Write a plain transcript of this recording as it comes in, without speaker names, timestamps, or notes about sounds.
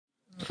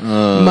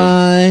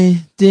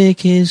My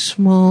dick is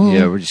small.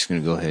 Yeah, we're just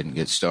gonna go ahead and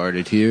get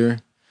started here.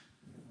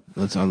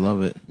 I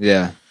love it.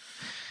 Yeah.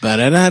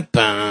 Yeah,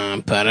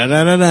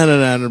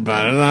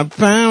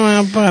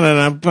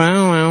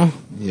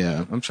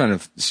 Yeah, I'm trying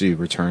to see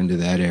return to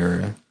that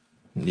era.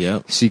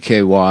 yep.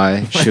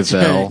 CKY,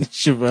 Chevelle.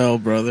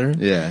 Chevelle, brother.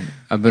 Yeah,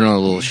 I've been on a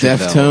little Chevelle.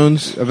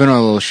 Deftones. I've been on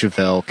a little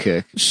Chevelle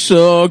kick.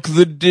 Suck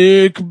the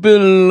dick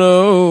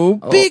below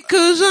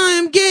because I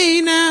am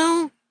gay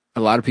now.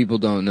 A lot of people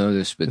don't know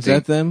this, but Is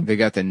that them? They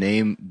got the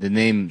name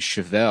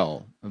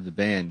Chevelle of the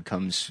band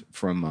comes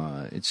from.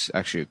 It's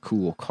actually a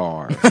cool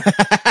car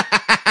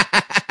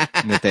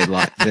that they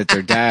like. That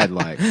their dad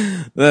liked.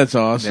 That's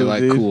awesome. They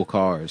like dude. cool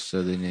cars,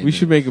 so they named. We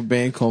should make a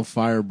band called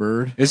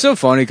Firebird. It's so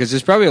funny because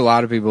there's probably a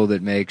lot of people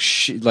that make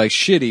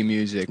shitty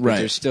music, but Right.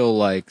 they're still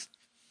like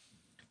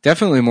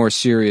definitely more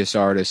serious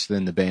artists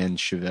than the band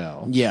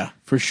Chevelle. Yeah,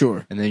 for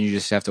sure. And then you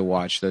just have to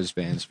watch those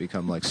bands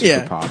become like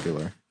super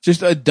popular.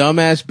 Just a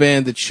dumbass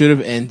band that should have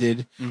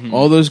ended. Mm-hmm.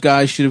 All those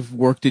guys should have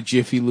worked at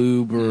Jiffy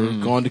Lube or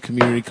gone to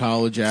community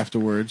college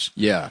afterwards.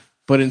 Yeah.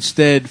 But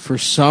instead, for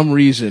some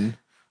reason,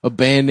 a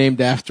band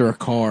named after a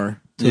car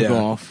took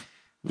off.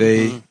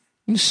 They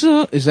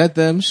So, is that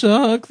them?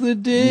 Suck the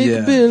dick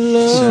Send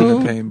below.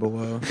 the pain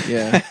below.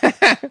 Yeah.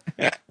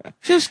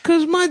 Just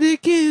cause my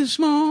dick is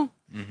small.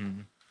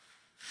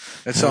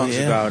 That song's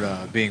yeah.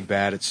 about being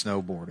bad at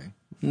snowboarding.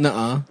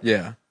 Nuh-uh.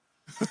 Yeah.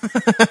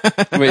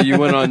 Wait, you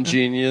went on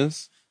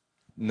Genius?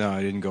 No,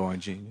 I didn't go on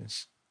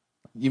Genius.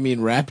 You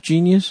mean Rap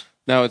Genius?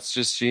 No, it's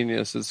just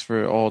Genius. It's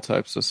for all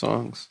types of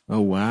songs.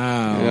 Oh,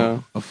 wow. Yeah.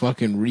 A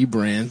fucking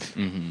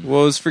rebrand.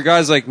 Well, it's for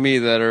guys like me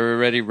that are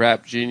already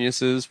rap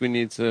geniuses. We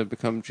need to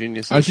become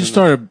geniuses. I should in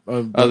start a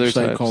other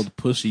website types. called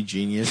Pussy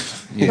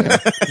Genius. Yeah.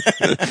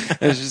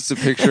 It's just a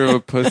picture of a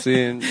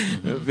pussy, and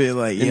It'd be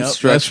like, yep,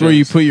 Instructions. that's where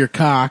you put your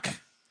cock.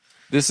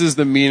 this is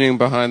the meaning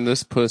behind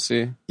this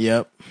pussy.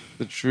 Yep.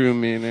 The true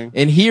meaning.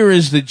 And here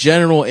is the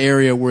general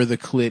area where the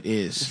clit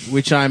is,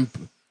 which I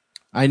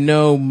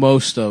know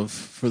most of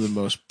for the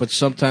most, but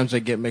sometimes I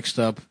get mixed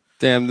up.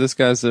 Damn, this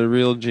guy's a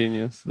real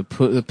genius.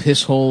 The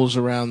piss holes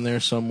around there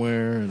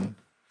somewhere, and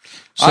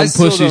some I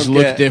still pussies don't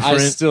look get- different. I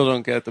still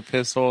don't get the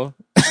piss hole.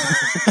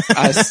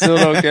 I still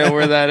don't get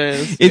where that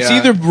is. It's Yeah.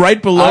 either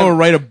right below or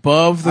right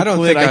above the I don't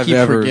clit. think I I've keep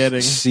ever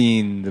forgetting.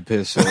 seen the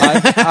pistol.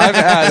 I've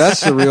asked.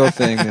 That's the real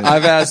thing.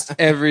 I've asked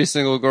every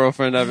single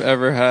girlfriend I've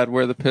ever had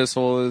where the piss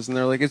hole is, and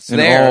they're like, "It's and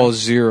there." all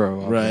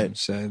zero of Right. them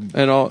said.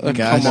 And all,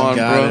 Guys, come on,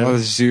 got bro. it. Oh,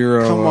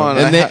 zero. Come on.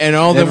 And and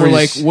all of them were every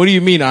like, s- "What do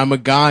you mean? I'm a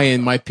guy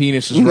and my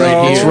penis is No.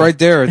 right It's here." right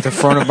there at the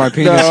front of my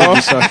penis. No. If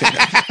you suck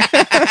it.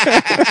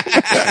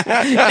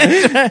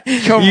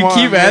 Come You on,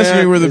 keep asking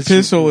me man. where the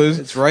piss hole is,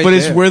 it's right but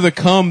it's there. where the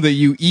cum that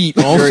you eat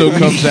also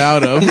comes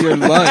out of. Your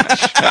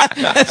lunch.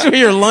 That's where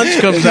your lunch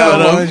comes out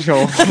Your of. lunch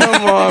hole.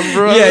 Come on,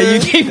 bro. Yeah, you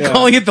keep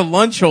calling it the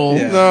lunch hole,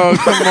 Yeah. No,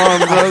 come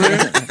on,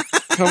 brother.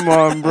 Come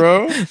on,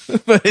 bro.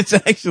 but it's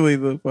actually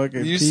the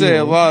fucking. You pee say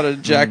a hole. lot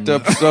of jacked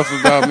up stuff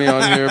about me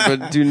on here,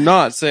 but do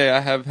not say I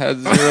have had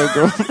 0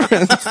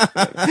 girlfriends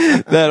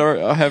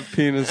that have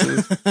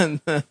penises.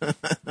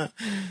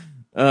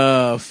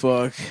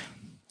 Fuck.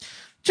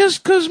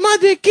 Just 'cause my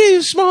dick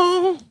is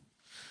small.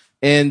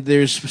 And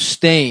there's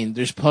stain.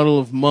 There's puddle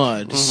of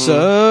mud.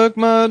 Suck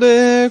my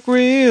dick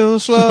real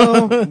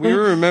slow. We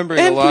were remembering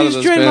And a lot of please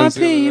those drain my bands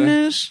the other day.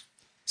 penis.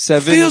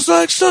 Seven. Feels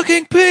like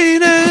sucking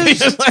penis.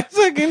 Feels like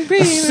sucking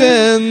penis.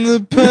 Send the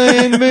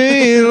pain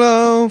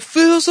below.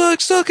 Feels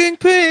like sucking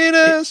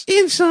penis.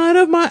 Inside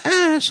of my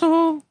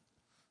asshole.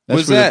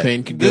 That's Was where that- the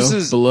pain could this go.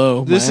 is-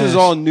 below. This my is ass.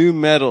 all new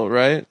metal,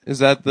 right? Is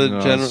that the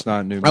No, general? it's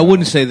not new. I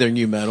wouldn't say they're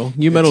new metal.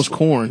 New metal's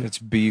corn. It's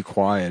Be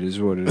Quiet is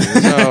what it is.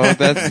 No,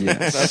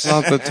 that's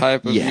not the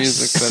type of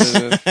music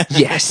that it is.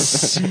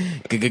 Yes.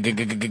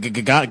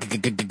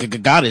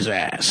 Got his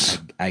ass.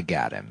 I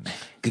got him.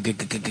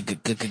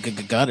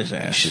 Got his You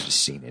ass. should have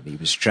seen it. He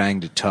was trying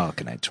to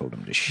talk and I told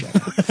him to shut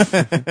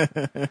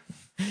up.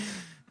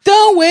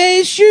 Don't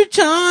waste your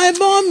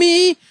time on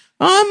me.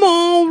 I'm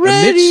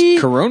already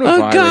Amidst a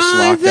coronavirus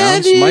guy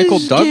that lockdowns, Michael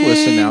is Douglas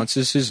gay.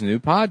 announces his new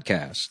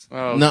podcast.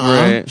 Oh,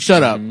 Nuh-uh. great.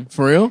 Shut up.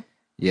 For real?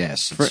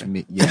 Yes, it's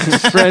me.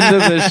 Yes. Friend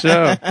of the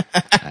show.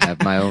 I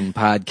have my own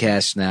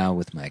podcast now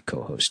with my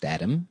co-host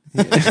Adam,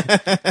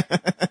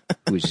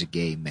 who is a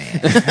gay man.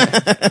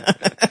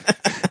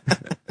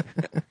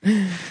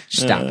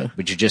 Stop it.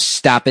 Would you just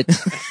stop it?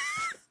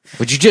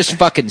 Would you just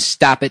fucking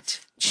stop it?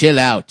 Chill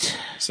out.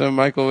 So,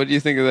 Michael, what do you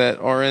think of that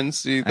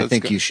RNC? I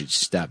think you should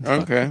stop.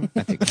 Okay.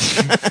 I think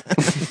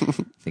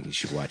you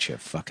should watch your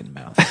fucking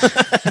mouth.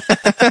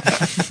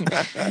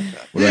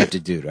 What do I have to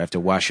do? Do I have to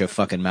wash your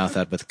fucking mouth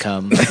out with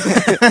cum?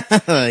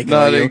 Like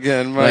Not all your-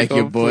 again, Like Michael.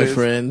 your please.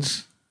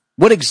 boyfriends.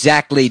 What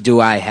exactly do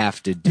I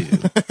have to do?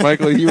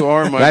 Michael, you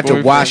are my Do I have to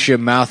boyfriend. wash your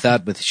mouth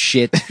out with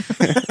shit? Do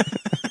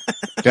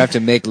I have to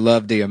make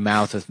love to your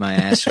mouth with my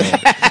asshole?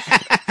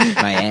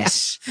 My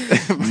ass.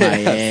 My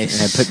And I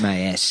ass. put my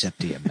ass up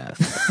to your mouth.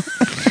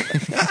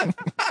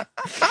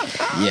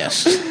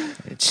 Yes.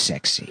 it's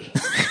sexy.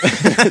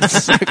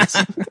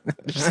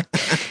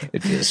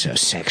 It feels so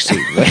sexy.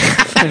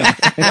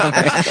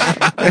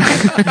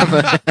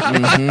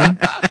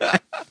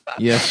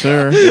 Yes,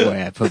 sir.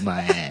 Where I put my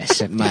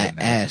ass up to My your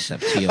mouth. ass up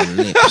to your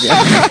lips.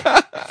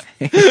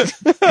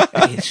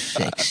 It's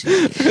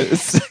sexy.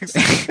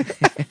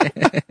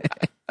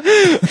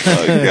 Oh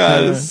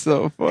God, it's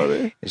so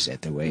funny. Is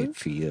that the way it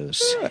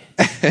feels?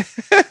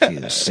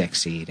 Feels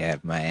sexy to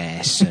have my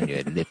ass on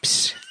your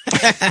lips.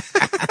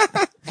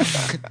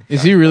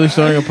 Is he really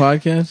starting a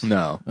podcast?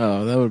 No.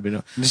 Oh, that would be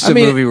no. This is a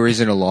movie where he's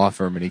in a law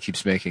firm and he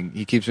keeps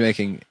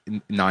making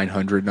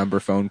 900 number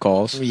phone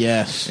calls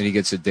Yes. and he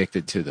gets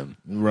addicted to them.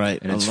 Right.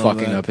 And it's I love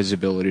fucking that. up his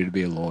ability to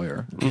be a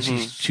lawyer. Because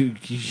he's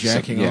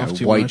jacking off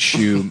too white much.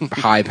 shoe,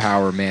 high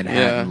power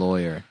Manhattan Yeah.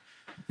 lawyer.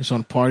 He's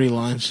on party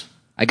lines.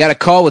 I got a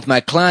call with my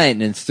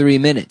client in 3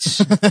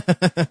 minutes.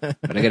 But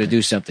I got to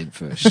do something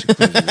first.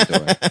 Close the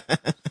door.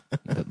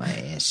 Put my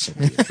ass up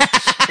here.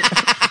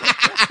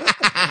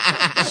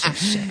 So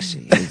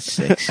sexy. It's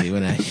sexy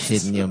when I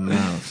hit in your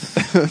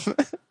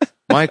mouth.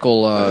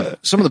 Michael,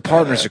 some of the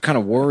partners are kind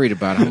of worried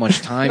about how much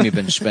time you've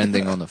been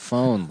spending on the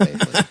phone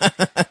lately.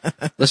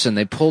 Listen,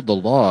 they pulled the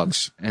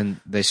logs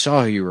and they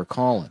saw who you were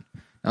calling.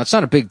 Now, it's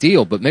not a big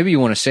deal, but maybe you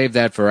want to save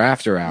that for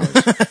after hours.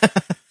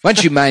 Why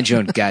don't you mind your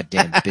own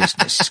goddamn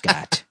business,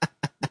 Scott?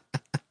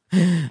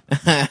 When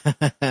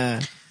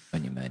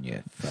you mind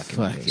your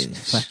fucking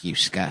business. Fuck you,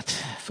 Scott.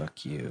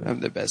 Fuck you. I'm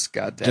the best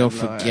goddamn Don't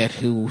lawyer. forget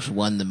who's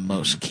won the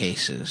most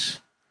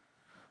cases.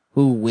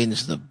 Who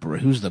wins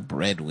who's the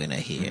breadwinner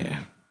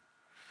here?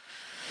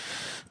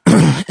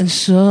 And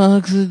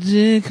suck the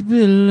dick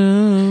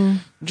below.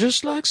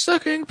 Just like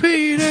sucking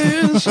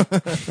penis.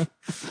 A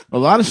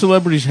lot of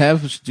celebrities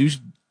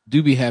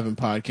do be having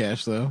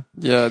podcasts though.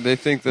 Yeah, they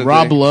think that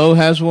Rob Lowe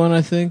has one,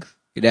 I think.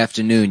 Good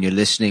afternoon. You're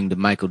listening to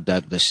Michael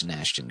Douglas and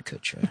Ashton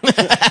Kutcher.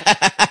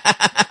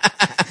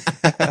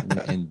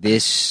 And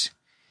this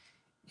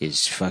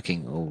is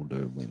fucking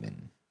older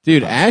women.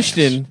 Dude, podcast.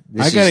 Ashton,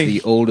 This is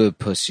the Older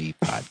Pussy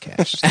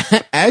podcast.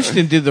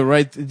 Ashton did the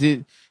right.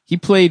 He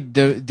played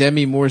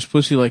Demi Moore's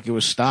pussy like it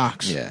was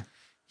stocks. Yeah.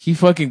 He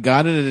fucking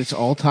got it at its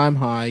all-time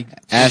high.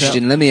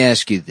 Ashton, let me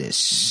ask you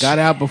this. Got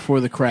out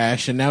before the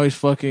crash, and now he's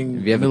fucking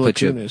Have you ever Mila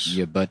put your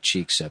Kunis. butt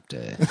cheeks up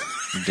to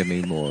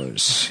Demi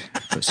Moore's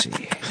pussy?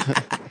 How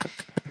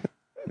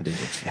did it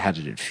feel? How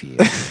did it feel?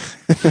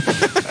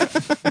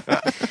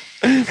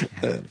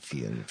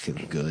 Did it feel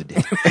good? Did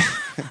it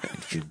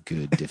feel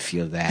good to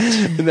feel that?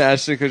 And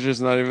Ashton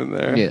Kutcher's not even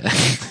there. Yeah.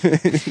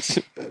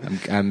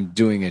 I'm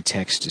doing a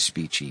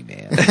text-to-speech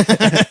email.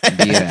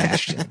 Dear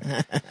Ashton,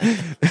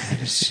 that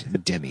is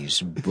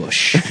Demi's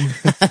bush.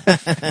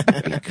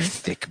 Big,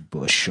 thick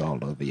bush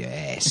all over your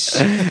ass.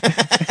 Now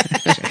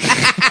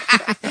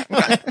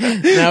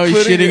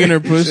he's shitting in her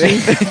pussy.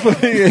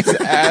 Putting his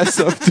ass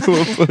up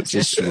to a pussy.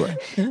 Just you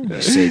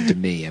said to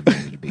me, I'm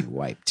ready to be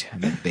wiped.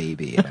 I'm a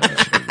baby, and I want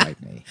you to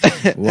wipe me.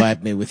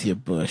 Wipe me with your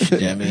bush,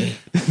 Demi.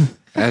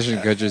 Ashton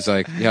Kutcher's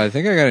like, yeah, I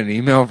think I got an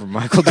email from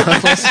Michael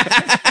Douglas.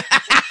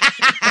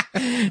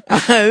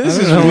 This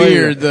is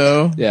weird,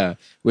 though. Yeah,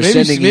 we're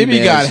Maybe sending he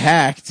emails. got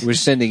hacked. We're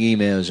sending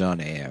emails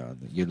on air.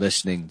 You're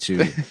listening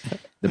to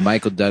the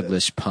Michael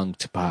Douglas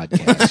Punked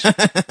podcast.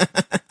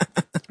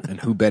 And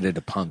who better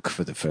to punk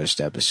for the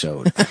first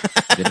episode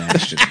than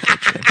Ashton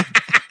Kutcher?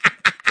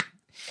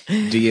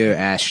 Dear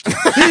Ashton,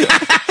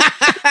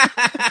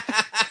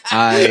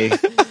 I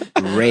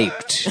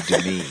raped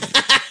Demi.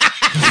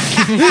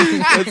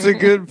 That's a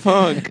good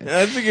punk.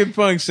 That's a good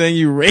punk saying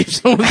you raped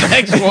someone's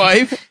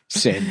ex-wife.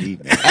 Send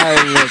email.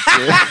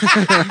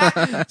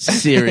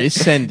 Serious,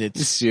 send it.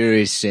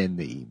 Serious, send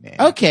the email.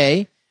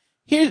 Okay,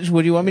 here's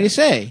what do you want me to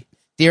say?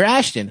 Dear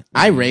Ashton,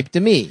 I raped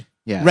Demi.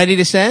 Yeah. Ready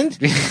to send?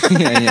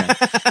 Yeah.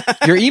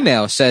 Your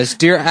email says,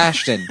 Dear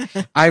Ashton,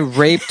 I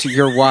raped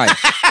your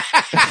wife.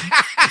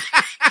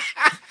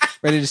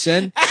 Ready to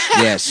send?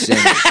 Yes, send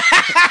it.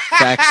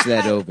 Fax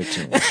that over to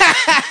him.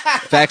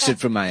 Fax it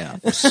from my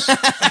office.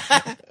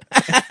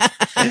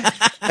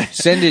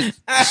 Send it.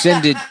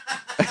 Send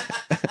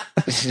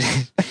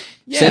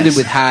it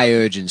with high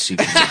urgency.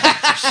 From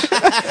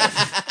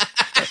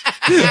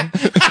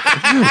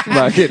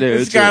my office.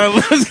 It's got a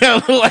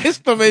little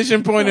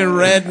exclamation point in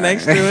red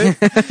next to it.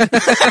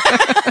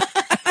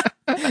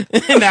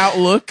 An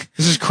Outlook.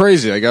 This is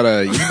crazy. I got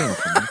an email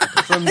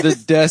from From the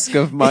desk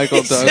of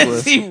Michael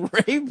Douglas. Says he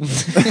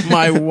raped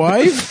my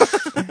wife.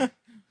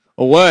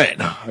 Oh, wait.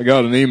 I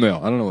got an email.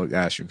 I don't know what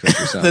Ashton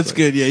Kutcher sounds That's like.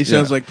 good. Yeah, he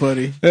sounds like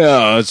Putty.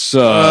 Yeah, it's,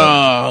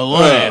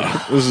 Lloyd.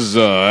 this is,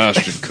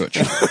 Ashton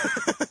Kutcher.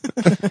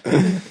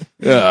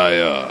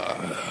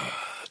 Yeah,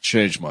 I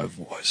changed my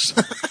voice.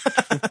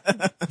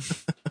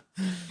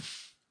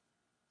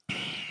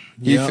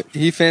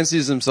 He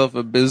fancies himself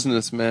a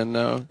businessman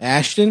now.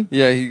 Ashton?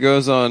 Yeah, he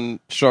goes on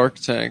Shark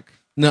Tank.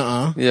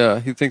 Nuh-uh. Yeah,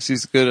 he thinks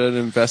he's good at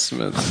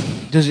investments.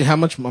 Does he? How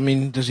much? I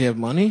mean, does he have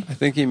money? I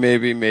think he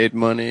maybe made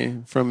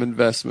money from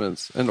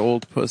investments and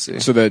old pussy.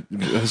 So that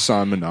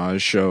Hassan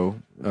Minaj show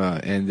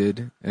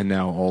ended, and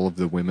now all of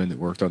the women that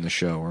worked on the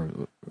show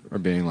are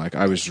being like,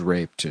 I was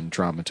raped and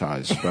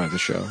traumatized by the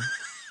show.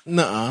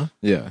 Nuh-uh.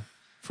 Yeah.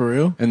 For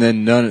real? And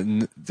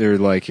then they're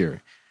like,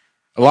 here.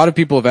 A lot of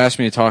people have asked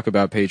me to talk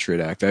about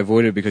Patriot Act. I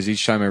avoid it because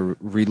each time I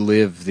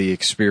relive the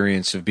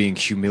experience of being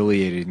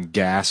humiliated and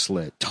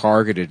gaslit,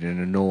 targeted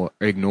and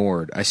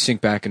ignored, I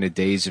sink back into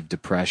days of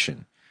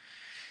depression.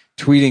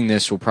 Tweeting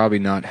this will probably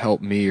not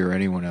help me or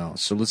anyone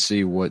else. So let's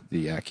see what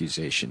the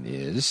accusation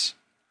is.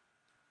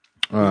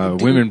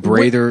 Women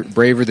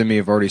braver than me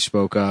have already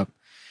spoke up.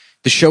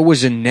 The show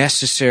was a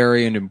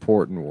necessary and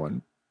important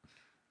one.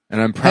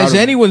 And I'm proud Has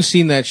anyone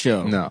seen that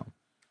show? No.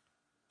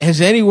 Has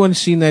anyone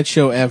seen that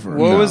show ever?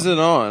 What was it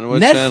on?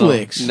 What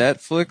Netflix. Channel?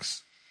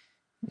 Netflix?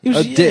 It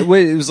was,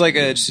 Wait, it was like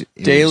a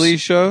daily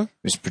show? It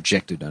was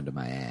projected onto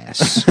my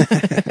ass.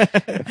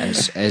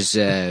 as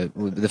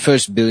the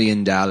first $1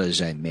 billion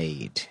I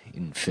made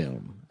in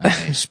film,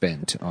 I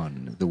spent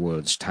on the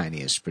world's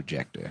tiniest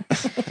projector.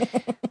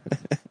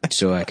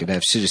 So I could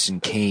have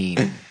Citizen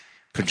Kane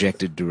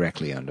projected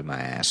directly onto my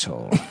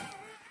asshole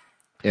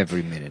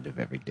every minute of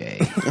every day.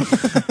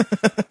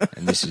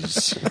 And this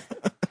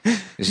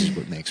is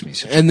what makes me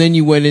so. And then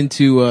you went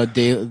into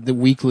the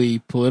weekly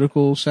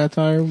political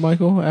satire,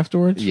 Michael,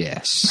 afterwards?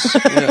 Yes.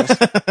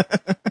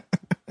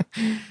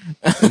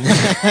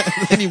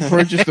 Then you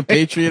purchased the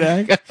Patriot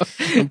Act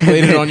and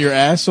played it on your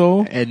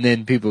asshole? And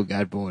then people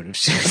got bored of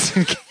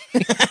Citizen Kane.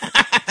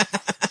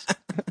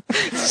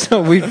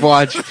 So we'd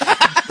watch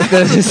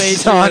the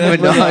Hassan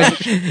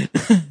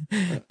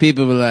Minaj.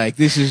 People were like,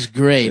 this is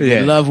great.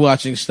 Yeah. We love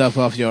watching stuff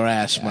off your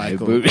ass,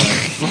 Michael.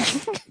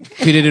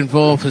 Could it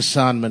involve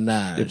Hassan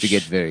Minaj? You have to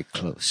get very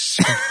close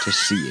to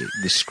see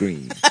the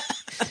screen.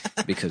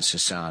 Because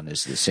Hassan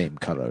is the same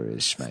color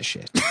as my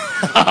shit.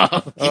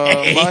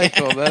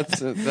 Michael,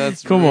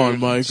 that's Come rude. on,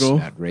 It's Michael.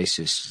 not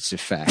racist, it's a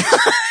fact.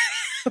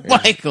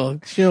 Michael,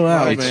 chill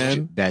out,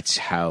 man. That's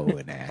how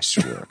an ass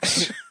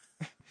works.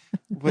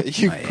 What,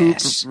 you My poop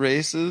ass.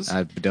 races?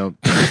 I don't.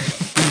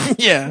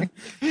 Yeah.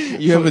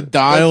 You have a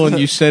dial and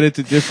you set it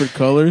to different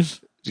colors?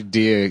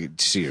 Dear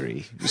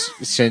Siri,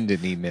 send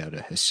an email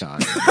to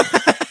Hassan.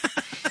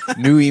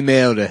 New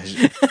email to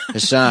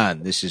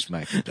Hassan. This is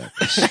Michael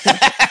Douglas.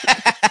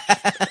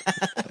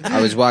 I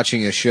was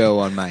watching a show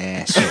on my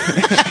asshole.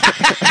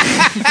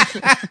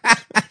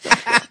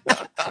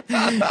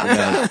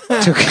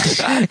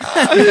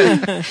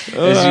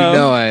 As you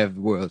know, I have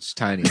the world's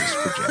tiniest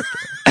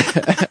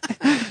projector.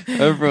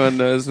 Everyone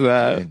knows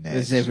that. And,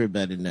 As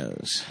everybody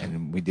knows.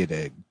 and we did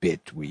a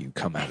bit where you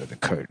come out of the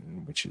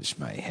curtain, which is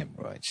my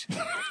hemorrhoids.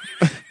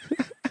 That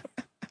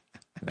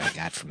I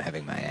got from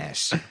having my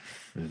ass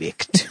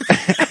licked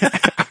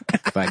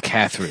by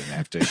Catherine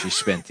after she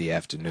spent the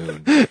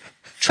afternoon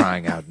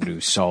trying out new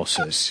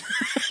salsas.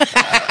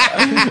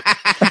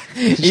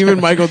 Even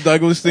Michael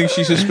Douglas thinks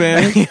she's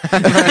Hispanic?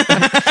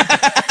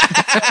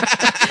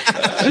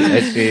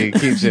 It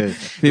keeps a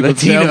People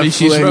Latina tell me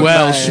she's flavor.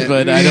 Welsh,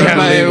 but I don't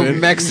my believe it.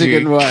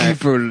 Mexican wife.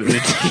 Keep her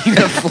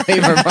Latina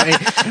flavor by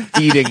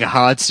eating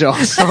hot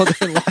sauce all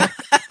day long.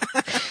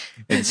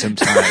 And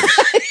sometimes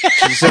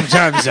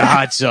the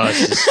hot sauce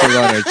is still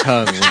on her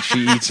tongue when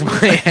she eats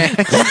my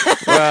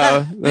ass.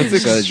 Wow,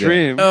 that's So,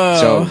 extreme.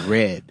 It's all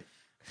red.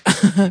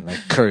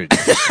 Like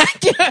curtains.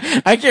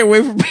 I can't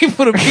wait for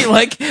people to be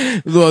like,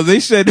 well,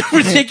 they said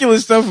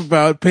ridiculous stuff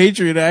about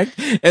Patriot Act,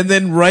 and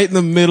then right in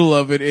the middle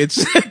of it,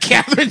 it's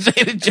Catherine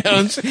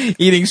Zeta-Jones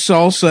eating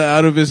salsa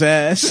out of his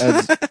ass.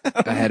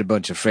 I had a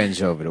bunch of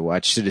friends over to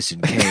watch Citizen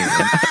Kane.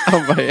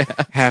 Oh my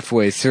God.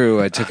 Halfway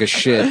through, I took a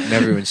shit, and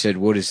everyone said,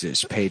 "What is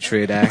this,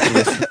 Patriot Act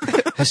with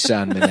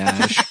Hassan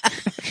Minaj?"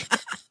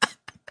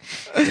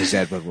 Is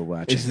that what we're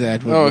watching? Is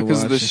that what Oh, we're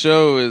because the watching?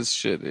 show is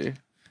shitty.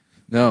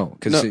 No,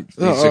 because No. it's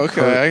Oh, a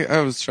okay.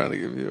 I was trying to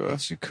give you a.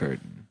 It's a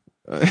curtain,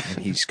 and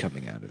he's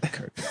coming out of the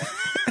curtain.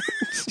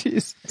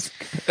 Jesus.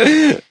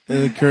 And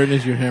the curtain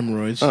is your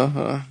hemorrhoids.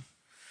 Uh-huh.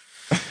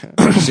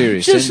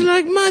 Seriously, Just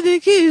like my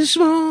dick is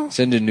small.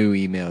 send a new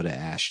email to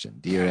Ashton.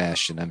 Dear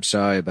Ashton, I'm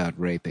sorry about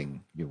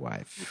raping your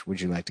wife.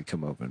 Would you like to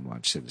come over and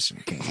watch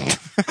Citizen Kane?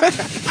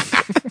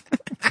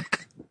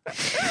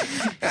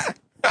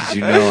 As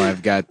you know,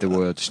 I've got the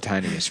world's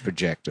tiniest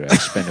projector. I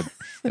spent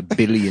 $1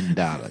 billion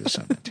on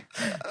it.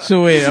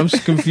 So wait, I'm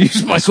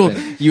confused, Michael.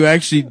 You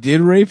actually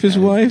did rape his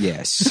wife?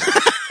 Yes.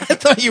 I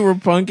thought you were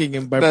punking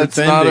him by That's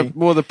pretending.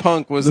 well, the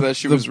punk was that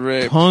she was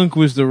raped. Punk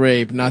was the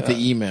rape, not the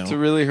email. To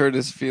really hurt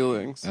his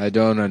feelings. I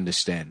don't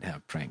understand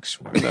how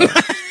pranks work.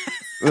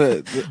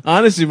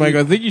 Honestly, Michael,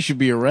 I think you should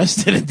be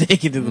arrested and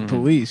taken to the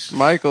police.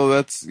 Michael,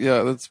 that's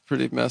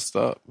pretty messed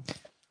up.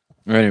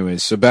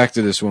 Anyways, so back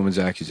to this woman's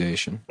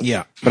accusation.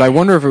 Yeah. But I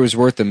wonder if it was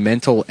worth the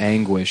mental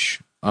anguish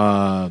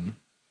I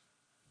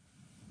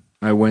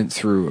went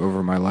through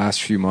over my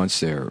last few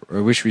months there. I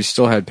wish we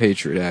still had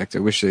Patriot Act. I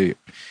wish they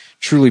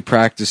truly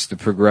practiced the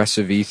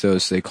progressive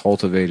ethos they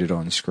cultivated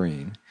on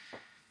screen.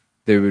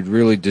 They would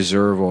really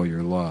deserve all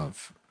your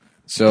love.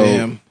 So,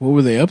 Damn. What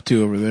were they up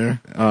to over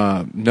there?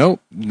 nope,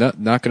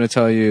 not going to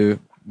tell you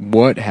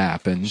what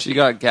happened. She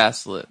got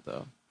gaslit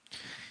though.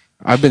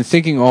 I've been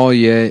thinking all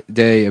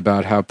day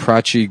about how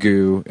Prachi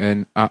Gu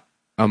and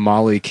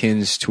Molly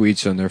Kins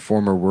tweets on their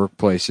former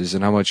workplaces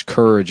and how much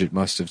courage it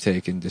must have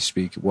taken to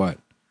speak what?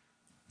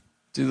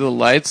 Do the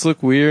lights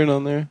look weird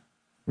on there?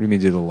 What do you mean,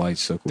 do the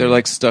lights look They're weird?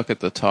 like stuck at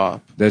the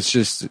top. That's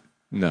just,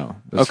 no.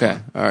 That's Okay.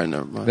 fine. All right,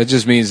 never mind. That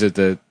just means that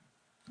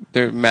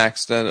They're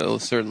maxed at a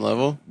certain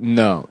level?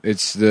 no,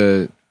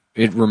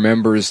 it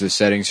remembers the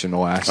settings from the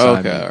last time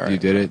Okay, all right. you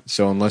did it.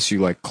 So unless you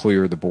like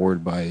clear the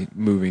board by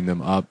moving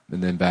them up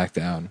and then back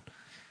down,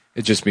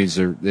 it just means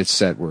it's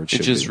set where it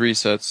should It just be.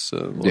 resets.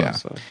 The Yeah.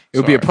 last time. It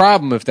would be a Sorry.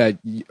 problem if that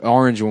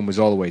orange one was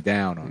all the way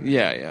down on it.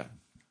 Yeah.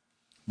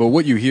 But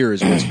what you hear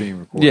is what's being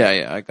recorded.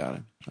 Yeah, I got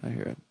it. I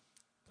hear it.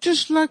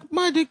 Just like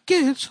my dick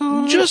gets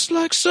hard. Just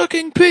like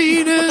sucking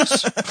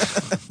penis.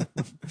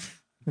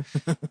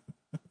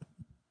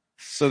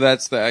 So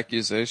that's the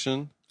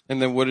accusation?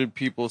 And then what did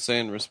people say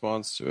in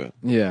response to it?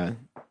 Yeah.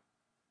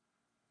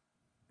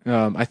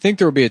 I think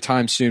there will be a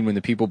time soon when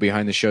the people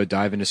behind the show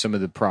dive into some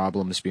of the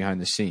problems behind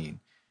the scene.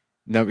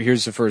 Now,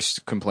 here's the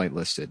first complaint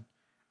listed.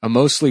 A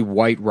mostly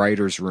white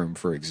writer's room,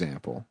 for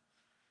example.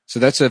 So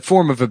that's a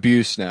form of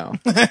abuse now.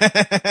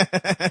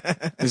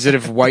 Is it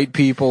if white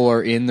people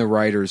are in the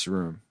writer's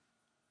room?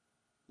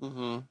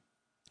 Mm-hmm.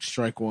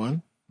 Strike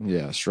one.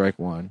 Yeah, strike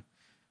one.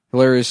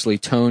 Hilariously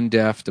tone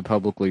deaf to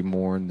publicly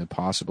mourn the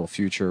possible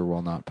future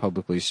while not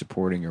publicly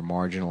supporting your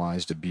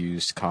marginalized,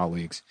 abused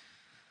colleagues.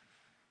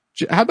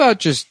 How about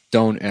just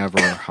don't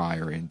ever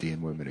hire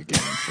Indian women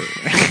again?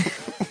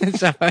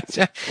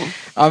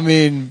 I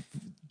mean,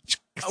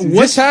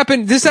 this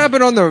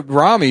happened on the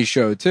Rami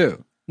show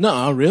too.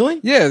 No,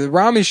 really? Yeah, the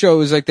Rami show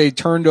was like they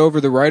turned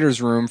over the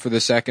writer's room for the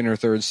second or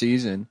third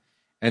season,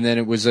 and then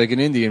it was like an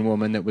Indian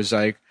woman that was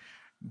like,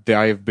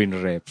 I have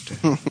been raped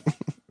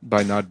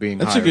by not being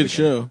That's a hired good again.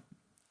 show.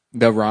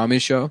 The Rami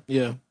show?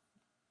 Yeah.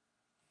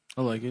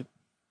 I like it.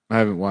 I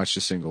haven't watched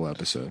a single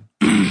episode.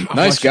 I've Nice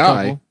watched a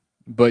guy, couple.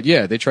 but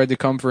yeah, they tried to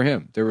come for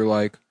him. They were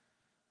like,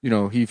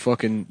 he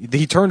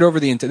turned over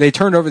they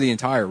turned over the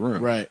entire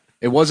room. Right.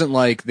 It wasn't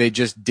like they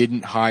just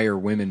didn't hire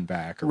women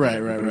back. Or Right,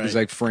 whatever, right, It was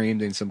right. like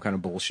framed in some kind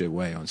of bullshit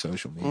way on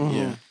social media.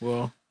 Yeah.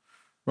 Well,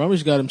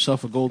 Rami's got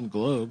himself a Golden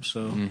Globe,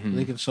 so Mm-hmm.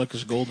 they can suck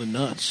his golden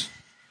nuts.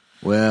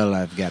 Well, I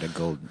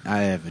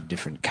have a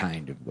different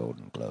kind of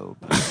Golden Globe.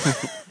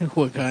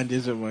 What kind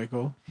is it,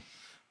 Michael?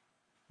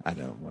 I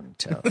don't want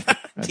to tell.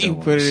 Do you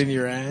put it in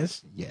your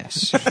ass?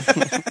 Yes.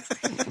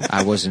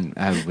 I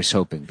was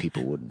hoping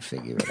people wouldn't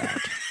figure it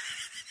out.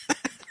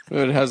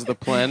 It has the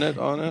planet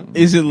on it?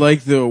 Is it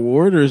like the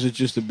award, or is it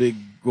just a big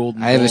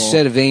golden I have a ball?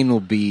 set of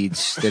anal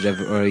beads that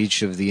are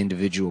each of the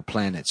individual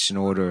planets in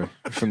order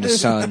from the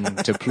sun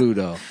to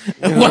Pluto.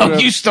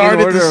 Well, you start In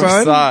at order the of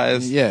sun?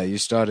 size. Yeah, you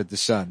start at the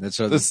sun. That's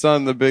how The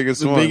sun, the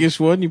biggest The one. biggest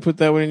one? You put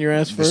that one in your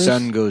ass The first?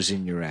 sun goes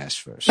in your ass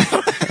first.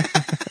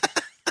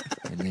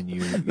 And then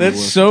you That's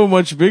work- so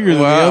much bigger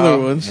than Wow. the other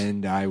ones.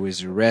 And I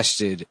was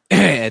arrested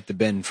at the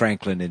Ben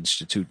Franklin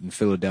Institute in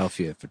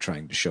Philadelphia for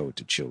trying to show it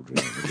to children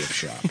in the gift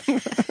shop.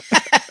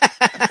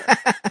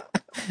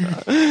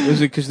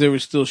 Was it because there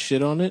was still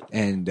shit on it?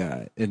 And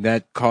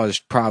that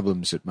caused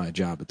problems at my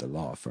job at the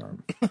law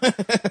firm,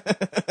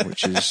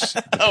 which is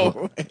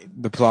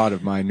the plot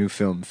of my new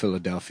film,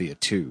 Philadelphia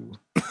 2,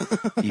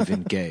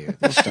 even gayer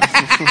this time.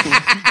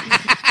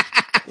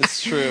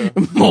 It's true.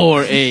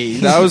 More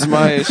A's. That was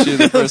my issue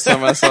the first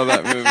time I saw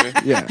that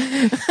movie. Yeah.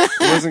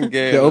 It wasn't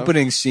gay. The enough.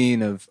 opening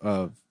scene of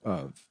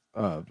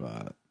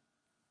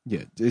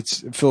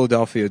it's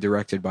Philadelphia,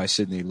 directed by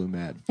Sidney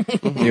Lumet.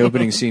 The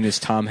opening scene is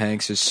Tom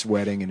Hanks is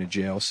sweating in a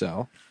jail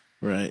cell,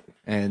 Right.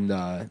 and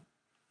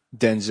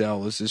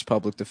Denzel is his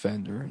public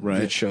defender. Right.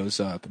 That shows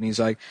up, and he's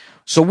like,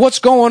 "So what's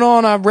going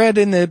on? I read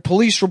in the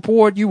police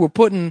report you were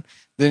putting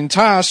the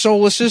entire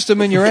solar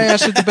system in your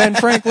ass at the Ben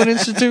Franklin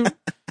Institute."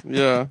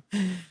 Yeah.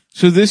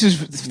 So this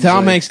is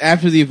Tom Hanks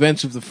after the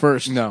events of the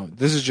first. No,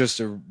 this is just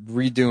a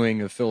redoing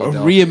of A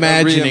Philadelphia.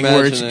 reimagining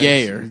where it's reimagining.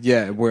 gayer.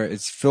 Yeah, where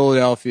it's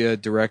Philadelphia,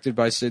 directed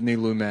by Sidney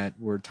Lumet,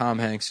 where Tom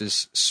Hanks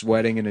is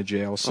sweating in a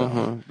jail cell,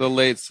 Uh-huh. The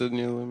late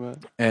Sidney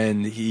Lumet.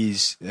 and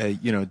he's,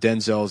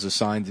 Denzel's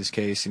assigned his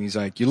case, and he's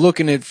like, "You're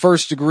looking at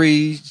first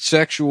degree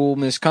sexual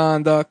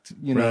misconduct,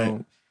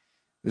 Right.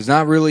 There's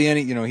not really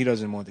any, he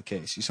doesn't want the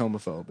case. He's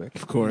homophobic.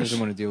 Of course. He doesn't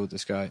want to deal with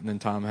this guy. And then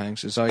Tom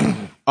Hanks is like,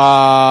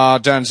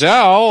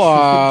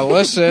 Denzel,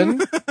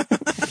 listen.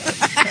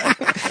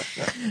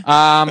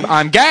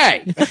 I'm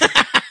gay.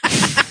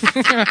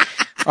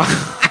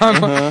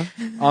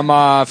 I'm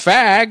a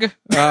fag,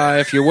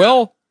 if you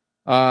will.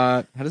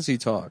 How does he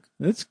talk?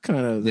 That's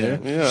kind of there.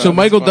 Yeah, So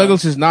Michael that's fine.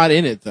 Douglas is not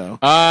in it, though.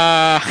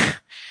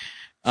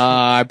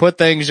 I put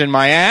things in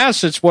my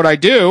ass. It's what I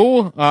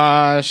do.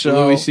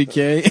 So Louis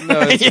C.K.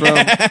 No,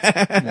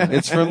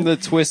 it's from the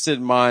twisted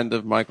mind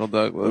of Michael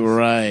Douglas.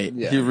 Right.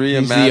 He He's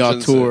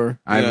reimagines the auteur.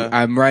 Yeah.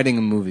 I'm writing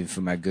a movie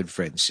for my good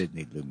friend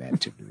Sidney Lumet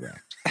to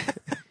direct.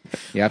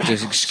 You have to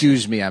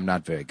excuse me, I'm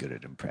not very good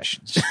at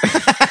impressions.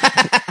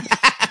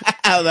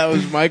 Oh, that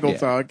was Michael Yeah.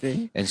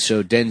 talking. And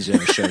so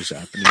Denzel shows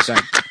up and he's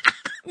like,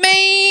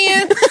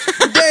 Man,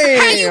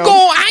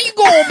 how you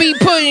gonna be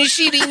putting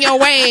shit in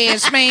your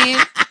ass,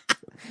 man?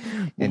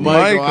 and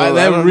Michael, I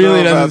that don't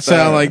really know doesn't about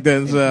sound that. like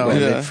Denzel. Well,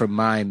 Yeah. from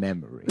my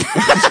memory.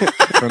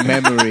 From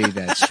memory,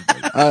 that's.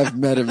 I've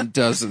met him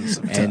dozens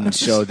of times. And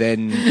so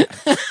then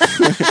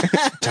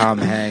Tom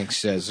Hanks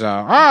says,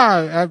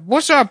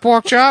 what's up,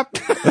 pork chop?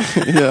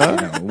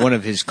 Yeah. One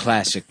of his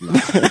classic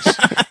lines.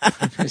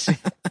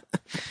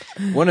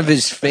 One of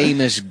his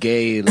famous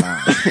gay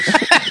lines.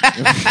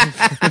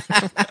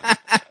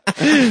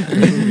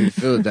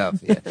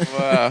 Philadelphia.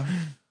 Wow.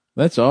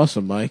 That's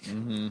awesome, Mike.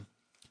 Mm-hmm.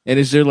 And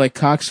is there like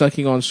cock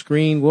sucking on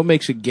screen? What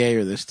makes it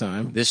gayer this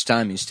time? This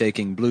time he's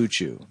taking Blue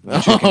Chew.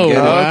 Oh, get it.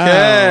 wow.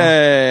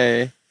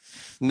 Okay.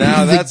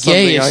 Now The that's something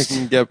I gayest.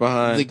 can get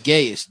behind. The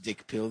gayest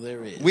dick pill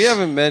there is. We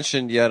haven't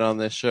mentioned yet on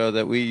this show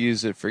that we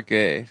use it for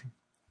gay.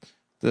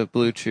 The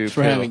Blue Chew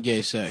for pill. having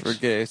gay sex. For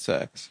gay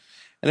sex.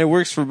 And it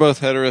works for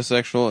both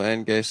heterosexual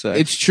and gay sex.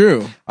 It's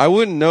true. I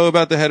wouldn't know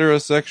about the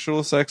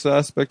heterosexual sex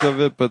aspect of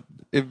it, but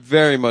it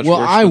very much Well,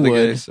 works I for the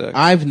gay would. sex.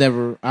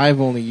 I've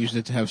only used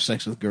it to have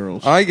sex with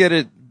girls. I get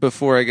it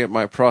before I get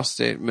my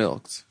prostate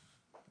milked.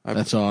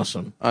 That's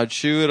awesome. I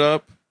chew it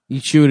up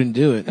You chew it and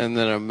do it. and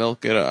then I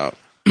milk it out.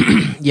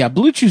 Yeah,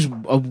 Blue Chew's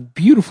a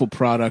beautiful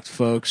product,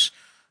 folks.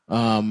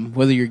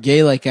 Whether you're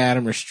gay like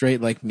Adam or straight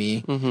like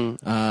me,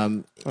 Mm-hmm.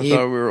 I I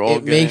thought we were all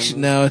It makes gay.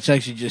 no, it's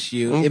actually just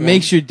you. Okay. It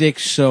makes your dick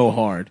so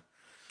hard,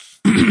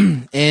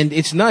 and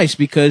it's nice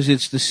because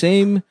it's the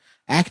same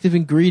active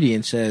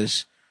ingredients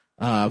as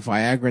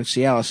Viagra and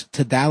Cialis,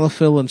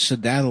 tadalafil and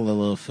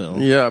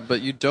sildenafil. Yeah,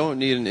 but you don't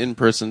need an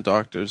in-person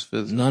doctor's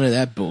visit, None of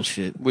that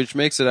bullshit. which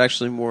makes it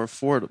actually more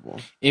affordable.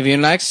 If you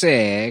like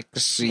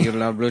sex, you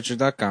love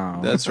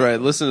BlueChew.com. That's right.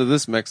 Listen to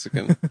this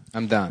Mexican.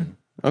 I'm done.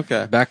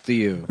 Okay. Back to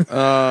you.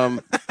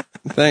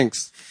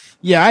 Thanks.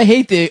 Yeah, I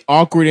hate the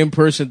awkward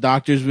in-person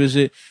doctor's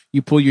visit.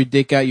 You pull your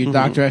dick out, your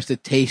doctor has to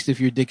taste if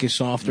your dick is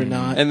soft or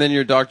not. And then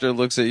your doctor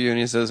looks at you and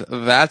he says,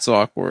 "That's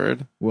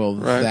awkward." Well,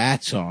 Right.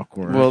 that's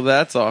awkward. Well,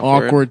 that's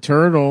awkward. awkward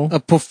turtle. A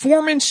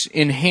performance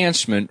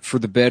enhancement for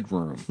the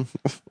bedroom.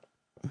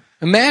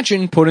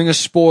 Imagine putting a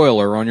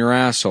spoiler on your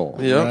asshole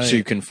Yep. Right. so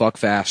you can fuck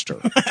faster.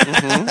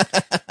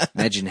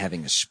 Imagine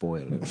having a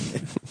spoiler.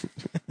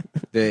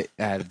 They're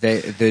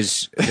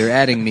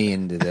adding me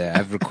into the.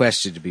 I've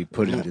requested to be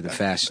put into the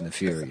Fast and the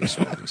Furious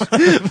movies.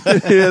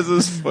 He has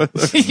a spoiler.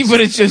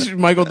 But it's just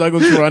Michael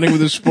Douglas running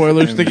with a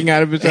spoiler sticking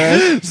out of his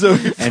ass. So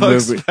he And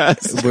fucks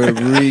fast. we're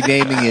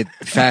renaming it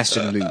Fast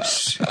and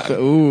Loose.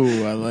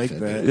 Ooh, I like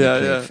that. Yeah,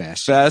 play yeah.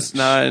 Fast Fast and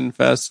Loose. 9,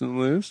 Fast and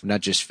Loose. We're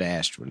not just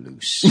fast, we're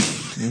loose.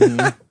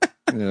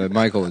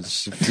 Michael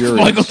is furious.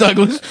 Michael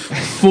Douglas,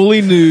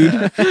 fully nude,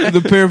 with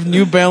a pair of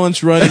New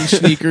Balance running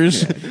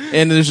sneakers,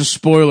 and there's a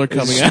spoiler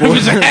coming out of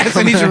his ass,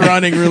 and he's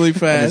running really And it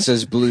fast.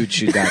 says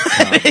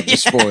BlueChew.com. The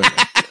spoiler.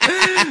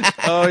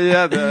 Oh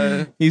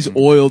yeah, He's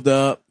oiled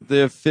up.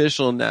 the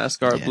official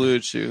NASCAR Yeah. Blue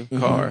Chew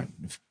car.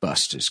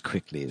 Bust as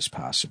quickly as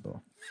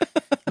possible.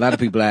 A lot of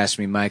people ask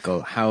me,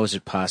 Michael, how is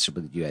it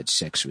possible that you had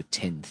sex with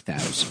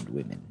 10,000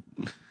 women?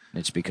 And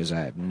it's because I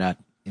have nut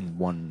in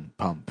one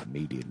pump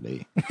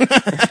immediately.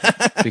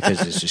 Because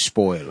there's a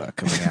spoiler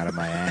coming out of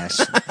my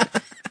ass.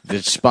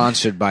 That's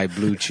sponsored by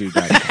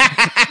BlueChew.com.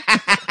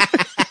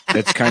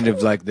 That's kind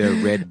of like their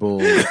Red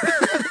Bull.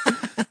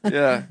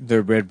 Yeah.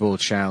 Their Red Bull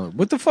challenge.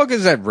 What the fuck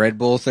is that Red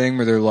Bull thing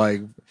where they're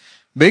like,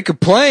 make a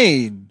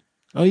plane?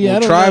 Oh yeah, We'll I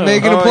don't try know.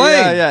 making a Oh, plane.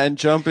 yeah, yeah, and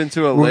jump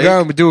into a We're lake.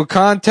 going to do a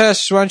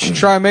contest. Why don't you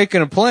try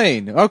making a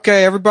plane?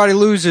 Okay, everybody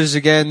loses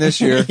again this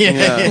year.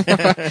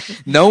 Yeah.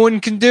 No one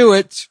can do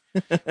it.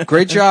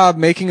 Great job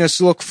making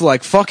us look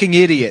like fucking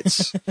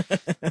idiots.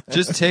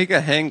 Just take a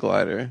hang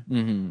glider.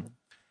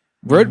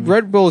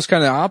 Red Bull is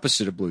kind of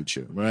opposite of Blue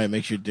Chew. Right,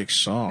 makes your dick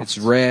soft. It's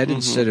red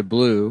instead of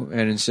blue,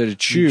 and instead of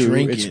chew,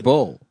 drink it's it.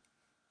 bull.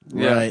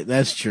 Yeah. Right,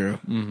 that's true.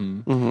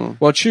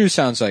 Well, chew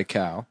sounds like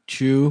cow.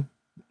 Chew,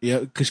 yeah,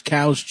 because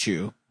cows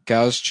chew.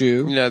 Cows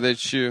chew, Yeah, they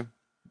chew.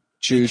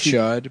 chew,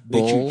 chud, They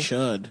chew bull.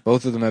 chud.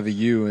 Both of them have a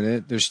U in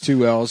it. There's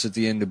two L's at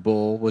the end of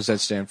bull. What does that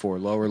stand for?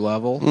 Lower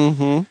level.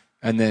 Mm-hmm.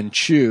 And then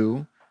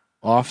chew,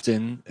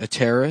 often a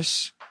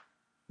terrace.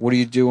 What do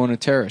you do on a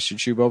terrace? You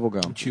chew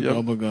bubblegum. Chew Yep.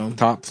 bubble gum.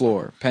 Top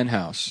floor,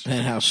 penthouse.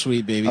 Penthouse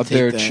suite, baby. Up Take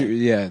there, that. chew,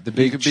 yeah, the You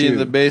big could chew. be in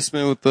the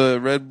basement with the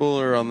Red Bull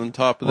or on the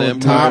top of the On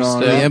Empire top on of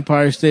the State.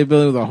 Empire State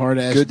Building with a hard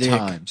ass Good dick.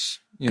 times.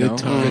 You Good know,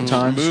 times. good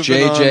times.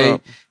 Moving on JJ,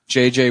 up.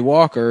 JJ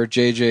Walker.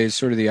 JJ is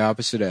sort of the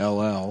opposite of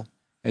LL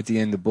at the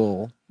end of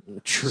bull.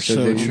 True, So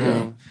so they-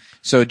 true.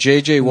 So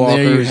JJ Walker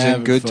There you is have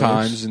in it, Good folks.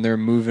 Times, and they're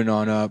moving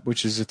on up,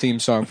 which is a theme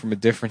song from a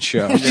different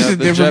show. This is a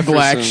the different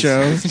black Jeffersons.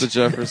 show. It's the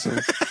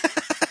Jeffersons.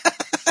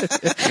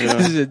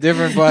 This is a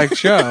different black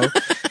show,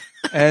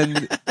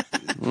 and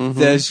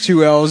there's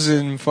two L's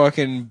in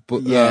fucking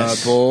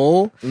Yes.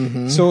 bull.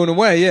 Mm-hmm. So in a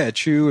way, yeah,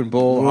 chew and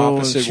bull,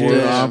 opposite chew,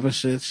 words.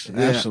 opposites.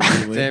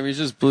 Absolutely. Damn, you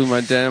just blew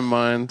my damn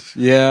mind.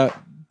 Yeah.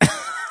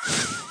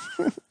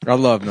 I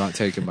love not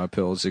taking my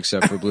pills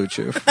except for Blue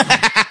Chew.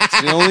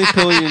 It's the only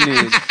pill you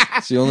need.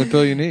 It's the only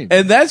pill you need.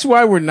 And that's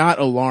why we're not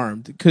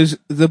alarmed, because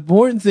the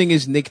important thing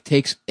is Nick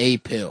takes a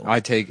pill. I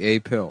take a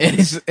pill. And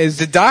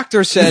The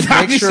doctor said,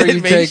 doctor make sure said,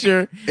 you make take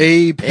sure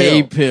a pill.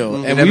 a pill.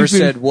 And And never we've been-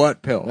 said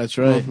what pill. That's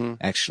right.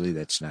 Actually,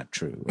 that's not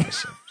true. I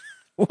said,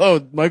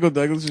 Whoa, Michael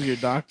Douglas is your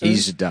doctor?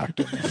 he's a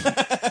doctor.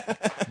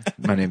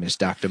 My name is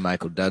Dr.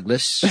 Michael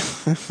Douglas.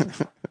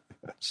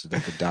 It's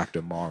like a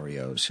Dr.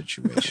 Mario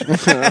situation.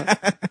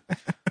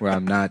 Where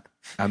I'm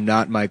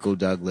not Michael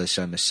Douglas.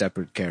 I'm a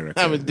separate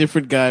character. I'm a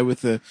different guy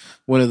with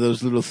one of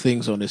those little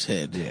things on his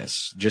head.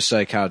 Yes. Just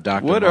like how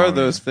Dr. What Mario, are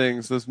those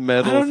things? Those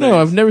metal I don't things? know.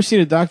 I've never seen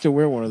a doctor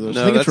wear one of those. I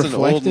No, think it's that's an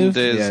olden reflective.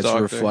 days Yeah, it's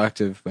doctor.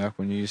 reflective. Back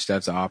when you used to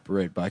have to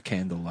operate by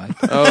candlelight.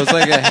 Oh, it's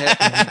like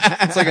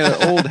it's like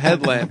an old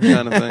headlamp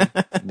kind of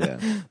thing. Yeah.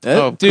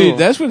 Oh, Dude, cool.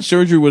 that's when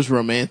surgery was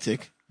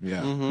romantic.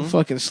 Yeah. Mm-hmm.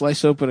 Fucking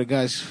slice open a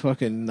guy's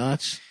fucking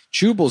nuts.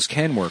 Chewables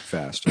can work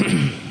faster.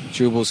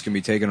 Chewables can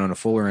be taken on a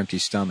full or empty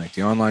stomach.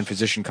 The online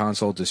physician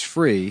consult is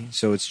free,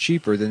 so it's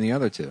cheaper than the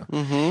other two.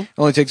 Mm-hmm. It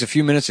only takes a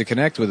few minutes to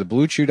connect with a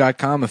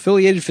BlueChew.com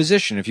affiliated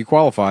physician. If you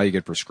qualify, you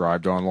get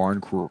prescribed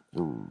online.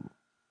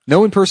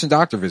 No in-person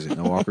doctor visit,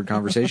 no awkward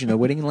conversation, no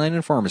waiting in line in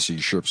a pharmacy.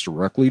 Ships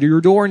directly to your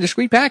door in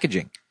discreet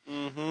packaging.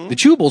 The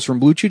Chewables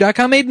from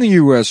BlueChew.com, made in the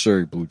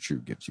USA. Blue Chew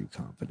gives you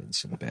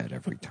confidence in bed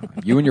every time.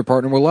 You and your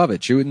partner will love it.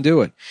 Chew it and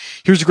do it.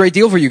 Here's a great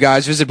deal for you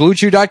guys. Visit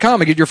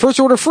BlueChew.com and get your first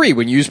order free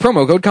when you use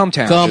promo code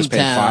CUMTOWN. Just pay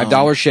Cumtown.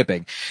 $5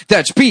 shipping.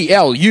 That's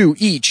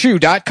BLUE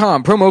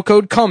Chew.com. Promo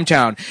code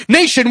CUMTOWN.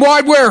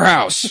 Nationwide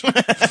warehouse.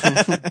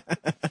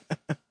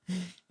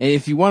 And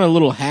if you want a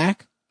little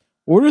hack,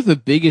 order the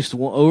biggest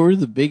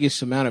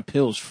amount of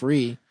pills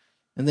free,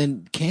 and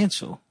then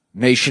cancel.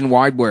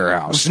 Nationwide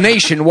warehouse.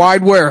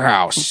 Nationwide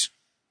warehouse.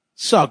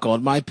 Suck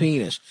on my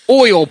penis.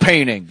 Oil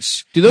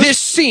paintings. Do those- This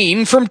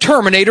scene from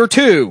Terminator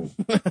 2.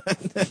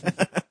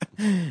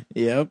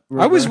 Yep.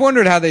 I was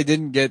wondering how they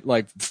didn't get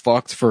like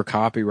fucked for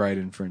copyright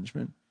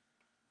infringement.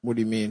 What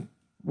do you mean?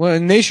 Well,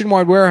 in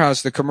Nationwide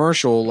Warehouse, the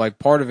commercial, like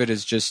part of it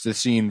is just the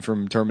scene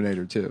from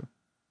Terminator 2.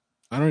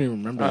 I don't even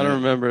remember. I don't that.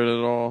 remember it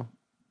at all.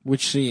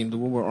 Which scene? The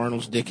one where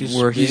Arnold's dick is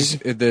Where big?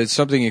 there's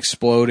something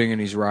exploding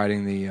and he's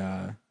riding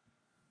the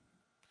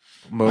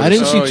motorcycle. I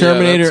didn't see Oh, yeah,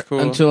 Terminator that's cool.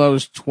 until I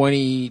was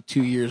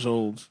 22 years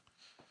old.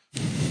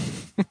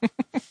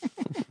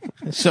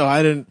 So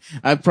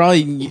I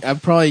probably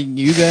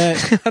knew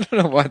that. I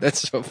don't know why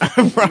that's so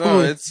funny. No,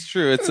 it's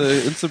true.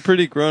 It's a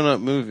pretty grown up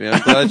movie.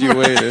 I'm glad you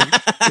waited.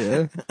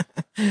 Yeah.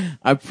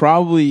 I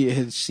probably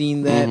had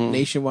seen that Mhm.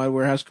 Nationwide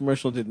Warehouse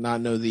commercial, did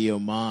not know the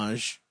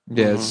homage.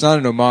 Yeah, it's not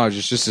an homage.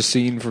 It's just a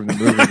scene from the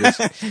movie.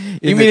 That's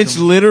You mean it's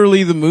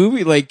literally the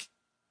movie? Like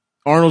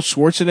Arnold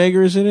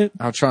Schwarzenegger is in it?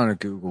 I'm trying to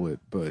Google it,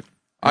 but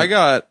I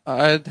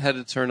had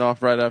to turn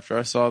off right after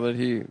I saw that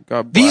he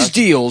got these blasted.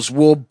 deals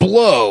will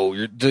blow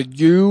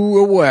you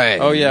away.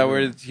 Oh yeah,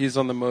 where he's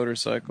on the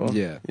motorcycle.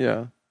 Yeah.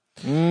 Yeah.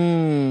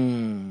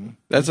 Mm.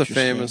 That's a Interesting.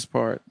 famous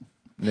part.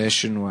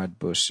 Nationwide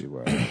Pussy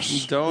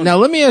Warehouse. Don't Now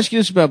let me ask you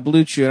this about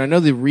Blue Chew, and I know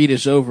the read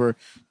is over.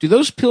 Do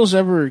those pills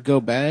ever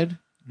go bad?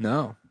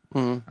 No.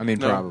 Mhm. I mean,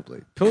 No.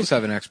 probably. Pills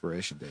have an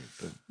expiration date,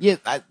 but Yeah,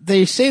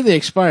 they say they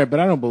expire, but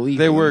I don't believe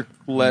they them. work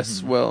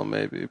less well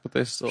maybe, but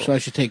they still So I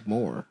should take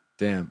more.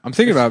 damn. I'm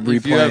thinking about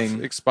if you have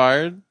replaying.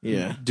 expired,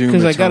 Yeah, Doom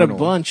because I got a Eternal.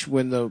 bunch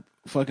when the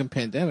fucking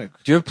pandemic.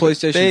 Do you have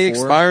PlayStation they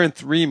 4? expire in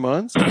 3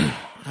 months.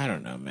 I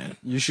don't know, man.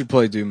 You should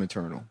play Doom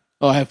Eternal.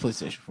 Oh, I have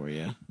PlayStation 4.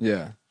 Yeah.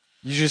 Yeah.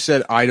 You just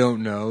said, I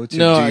don't know. Do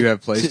No, you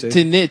have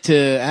PlayStation? to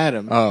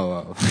Adam?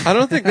 Oh. I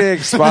don't think they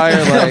expire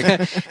like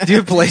Do you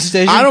have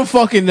PlayStation? I don't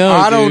fucking know.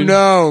 I don't dude.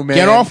 know, man.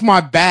 Get off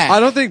my back. I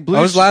don't think Blue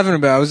I was laughing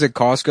about. I was at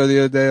Costco the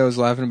other day. I was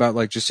laughing about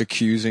like just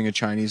accusing a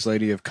Chinese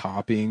lady of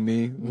copying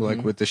me,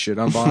 like with the shit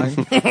I'm buying.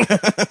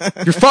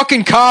 You're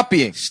fucking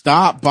copying.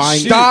 Stop buying.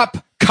 Stop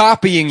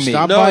copying me.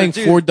 Stop No, buying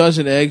dude. 4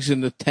 dozen eggs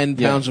and the 10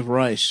 pounds of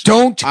rice.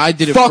 Don't I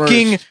did it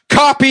fucking first.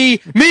 copy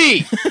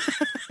me.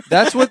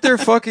 That's what they're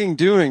fucking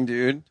doing,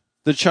 dude.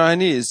 The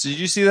Chinese. Did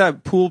you see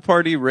that pool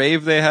party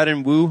rave they had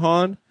in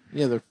Wuhan?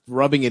 Yeah, they're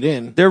rubbing it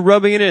in. They're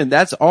rubbing it in.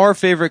 That's our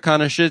favorite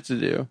kind of shit to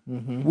do.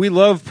 Mm-hmm. We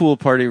love pool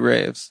party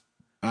raves.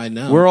 I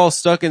know. We're all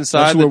stuck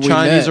inside. That's The where we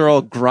Chinese met. are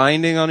all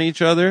grinding on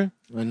each other.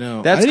 I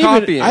know. That's I didn't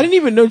copying. Even, I didn't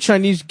even know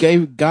Chinese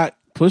got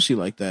pussy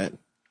like that.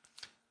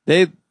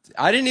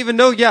 I didn't even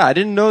know. Yeah, I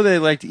didn't know they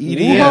liked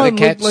eating. Wuhan it.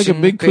 looked like a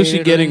big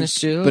pussy getting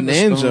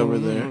bonanza over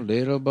there.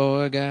 Little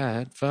boy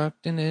got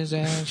fucked in his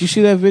ass. Did you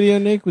see that video,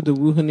 Nick, with the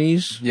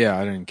Wuhanese? Yeah,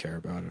 I didn't care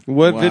about it.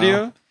 What Wow.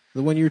 video?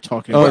 The one you were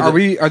talking Oh,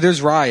 about.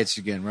 there's riots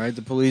again, right?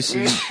 The police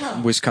in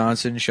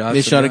Wisconsin shot.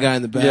 They shot a somebody. guy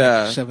in the back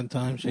Yeah. 7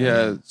 times.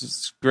 Yeah, it's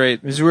just great.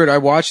 It's weird. I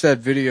watched that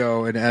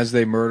video, and as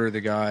they murder the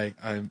guy,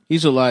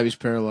 He's alive. He's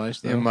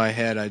paralyzed, though. in my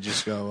head, I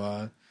just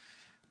go,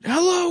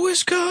 "Hello,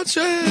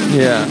 Wisconsin."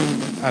 Yeah,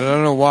 I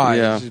don't know why.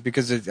 Yeah. It's just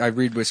because I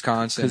read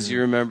Wisconsin. because you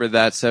remember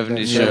that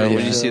 '70s Yeah, show when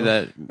yeah. you see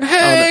that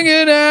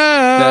hanging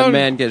that out.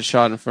 man get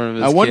shot in front of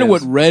his. I wonder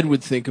kids. what Red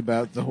would think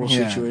about the whole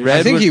Yeah. situation. Red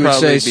I think would he would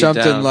probably say be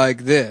something down.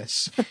 like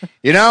this.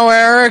 You know,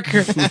 Eric.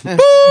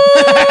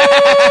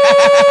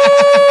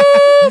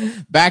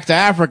 Back to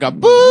Africa.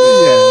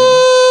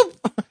 Boop!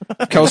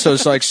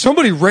 Kelso's like,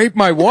 somebody raped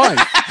my wife.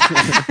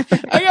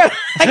 I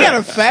got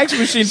a fax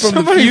machine from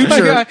Somebody- the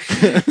future.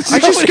 I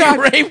just got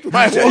raped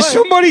my wife.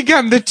 Somebody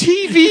got the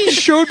TV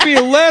showed me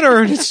a letter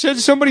and it said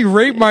somebody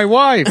raped my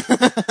wife.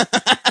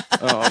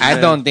 Oh, I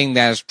man. don't think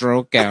that's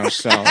true,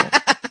 Kelso.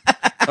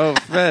 Oh,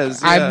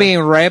 Fez. Yeah. I've been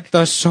raped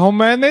so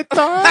many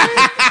times.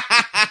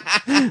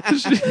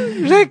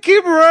 They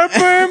keep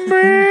raping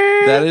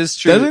me. That is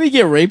true. Doesn't he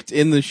get raped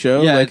in the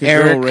show? Yeah, like a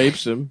Eric. girl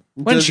rapes him.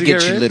 Why don't Does you he get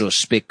get your raped? little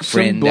spick Some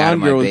friend out of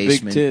blonde my girl with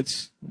basement? big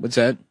tits. What's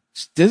that?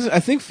 I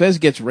think Fez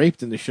gets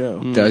raped in the show.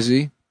 Does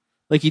he?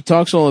 Like he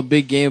talks all a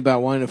big game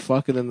about wanting to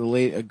fuck it, and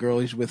a girl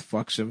he's with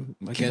fucks him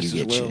against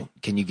his will.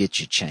 Can you get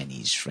your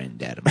Chinese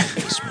friend out of my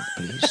basement,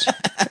 please?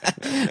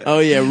 Oh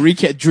yeah,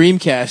 dream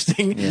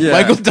casting. Yeah.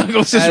 Michael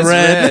Douglas is As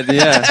red.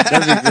 Yeah,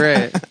 that'd be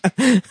great.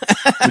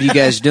 What are you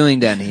guys doing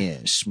down here?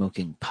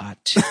 Smoking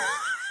pot?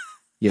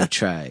 Yo,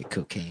 try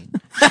cocaine.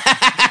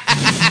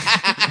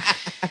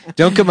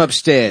 Don't come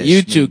upstairs.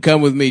 You two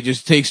come with me.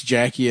 Just takes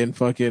Jackie and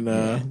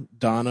fucking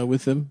Donna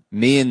with him.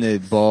 Me and the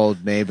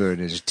bald neighbor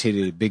and his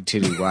big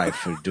titty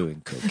wife are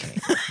doing cocaine.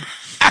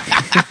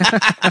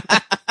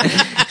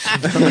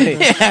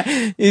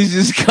 Yeah, he's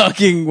just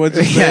cucking. What's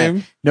his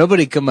name?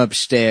 Nobody come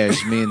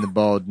upstairs. Me and the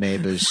bald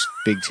neighbor's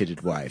big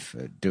titted wife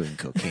are doing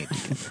cocaine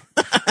together.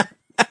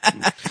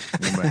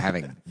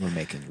 And we're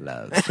making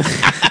love.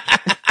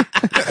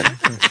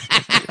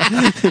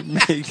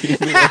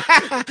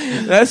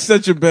 That's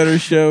such a better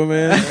show,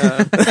 man.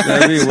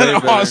 That'd be It's way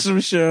an better. awesome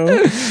show.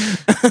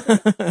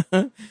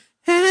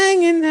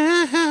 Hanging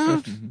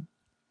out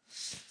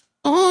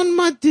on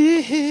my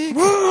dick.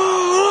 We're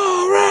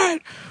all right.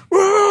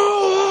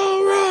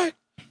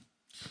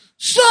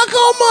 Suck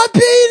on my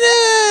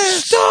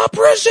penis. Stop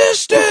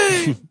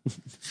resisting.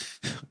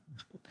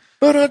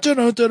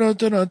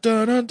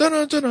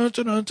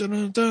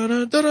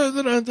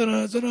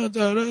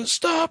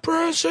 Stop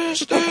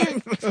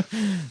resisting.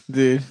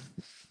 Dude,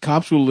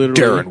 cops will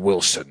literally.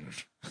 Wilson.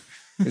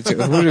 Who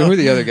are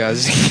the other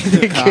guys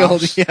they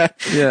killed? Yeah.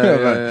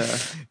 Yeah.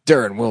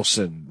 Darren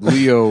Wilson,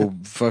 Leo,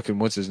 fucking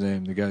what's his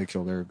name? The guy that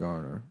killed Eric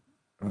Garner,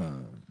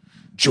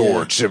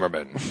 George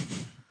Zimmerman.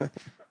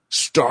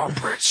 Stop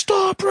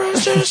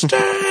resisting.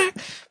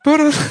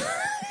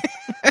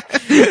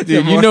 Dude,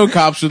 you know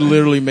cops would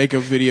literally make a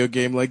video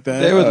game like that.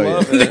 They would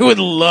love it. They would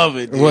love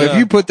it. Dude. Well, if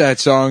you put that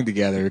song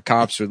together,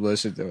 cops would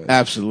listen to it.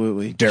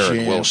 Absolutely. Darren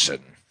Jam. Wilson,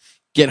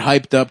 Get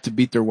hyped up to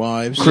beat their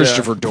wives.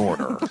 Christopher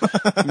Dorner.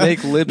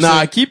 Make lips.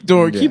 Nah, keep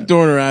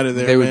Dorner out of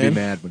there, They would man. be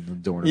mad when the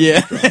Dorner. Yeah.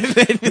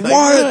 They'd be like,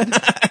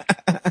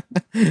 what?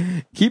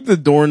 Keep the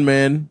Dorn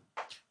man.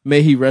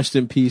 May he rest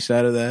in peace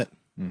out of that.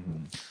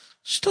 Mm-hmm.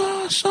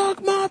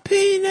 Suck my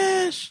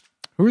penis.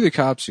 Who were the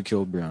cops who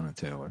killed Breonna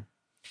Taylor?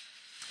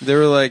 They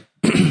were like,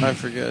 I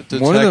forget.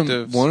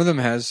 Detectives. One of them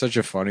has such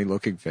a funny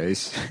looking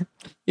face.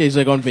 Yeah, he's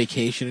like on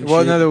vacation and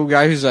Well, shit. another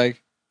guy who's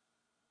like,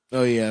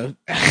 Oh yeah.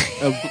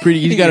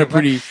 He's got a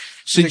pretty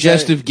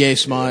suggestive gay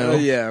smile.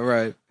 yeah,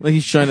 right. Like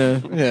he's trying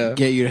to Yeah.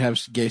 get you to have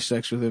gay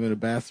sex with him in a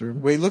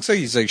bathroom. Well, he looks like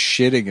he's like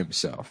shitting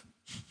himself.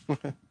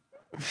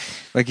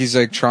 Like he's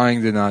like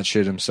trying to not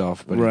shit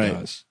himself, but Right. he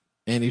does.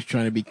 And he's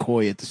trying to be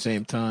coy at the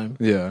same time.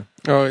 Yeah.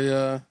 Oh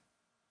yeah.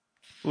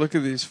 Look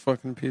at these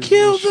fucking pieces.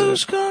 Kill of shit.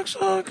 those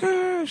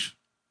cocksuckers.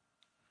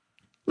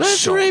 Let's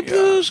Sonya. rape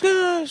those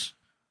guys.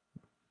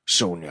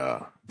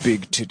 Sonia,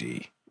 big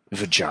titty,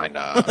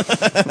 vagina,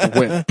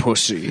 wet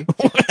pussy.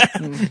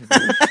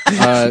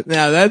 Now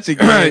that's a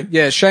great.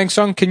 Yeah, Shang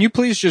Tsung, can you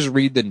please just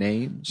read the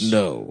names?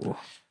 No,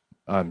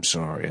 I'm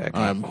sorry.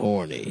 I'm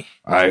horny.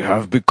 I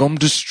have become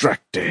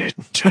distracted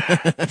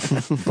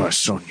by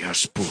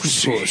Sonia's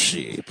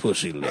pussy.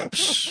 Pussy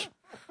lips.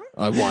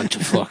 I want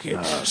to fuck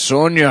it.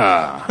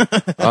 Sonia,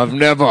 I've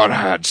never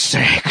had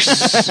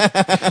sex.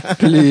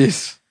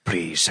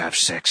 Please have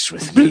sex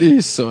with me.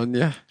 Please,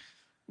 Sonia.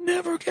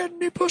 Never get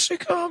any pussy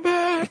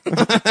combat.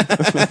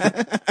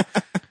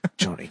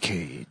 Johnny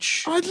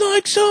Cage. I'd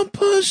like some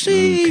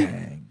pussy.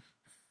 Kang.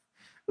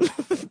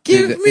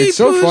 Give Dude, me it's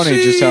so pussy.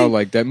 funny just how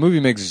like that movie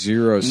makes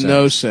zero sense.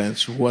 No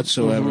sense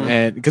whatsoever.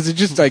 And because it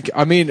just like,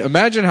 I mean,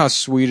 imagine how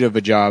sweet of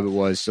a job it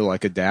was to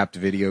like adapt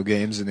video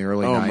games in the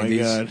early Oh 90s. my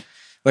god.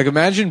 Like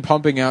imagine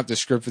pumping out the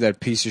script for that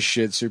piece of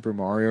shit Super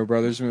Mario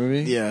Brothers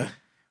movie. Yeah.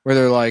 Where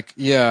they're like,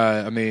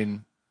 yeah, I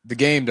mean, the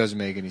game doesn't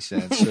make any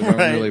sense. So don't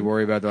Right. really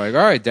worry about. They're like,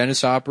 all right,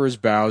 Dennis Hopper is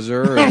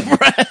Bowser.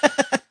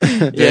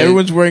 And, Yeah,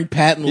 everyone's wearing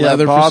patent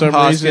leather Bob for some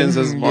Hoskins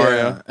reason. as Mario.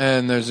 Yeah,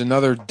 and there's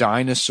another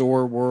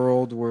dinosaur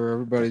world where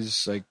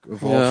everybody's like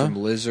evolved Yeah. from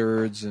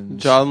lizards and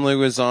John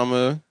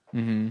Leguizamo.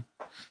 Mhm.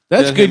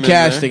 That's Get good him in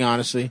casting,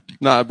 honestly.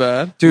 Not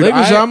bad. Dude,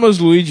 Leguizamo's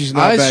Luigi's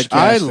not I bad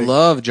I casting.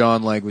 love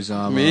John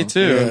Leguizamo. Me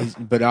too.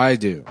 But I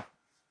do.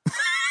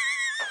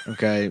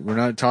 Okay, we're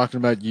not talking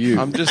about you.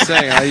 I'm just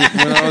saying.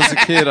 When I was a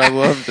kid, I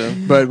loved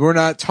him. But we're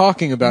not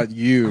talking about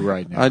you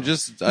right now.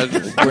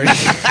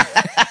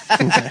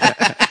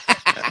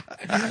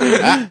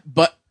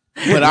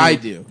 But I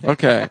do.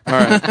 Okay, all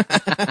right.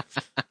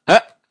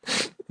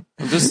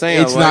 I'm just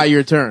saying. It's not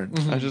your turn.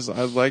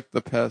 I like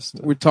the pest.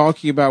 We're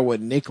talking about what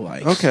Nick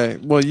likes. Okay,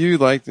 well, you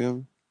liked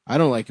him. I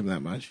don't like him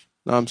that much.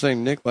 No, I'm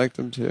saying Nick liked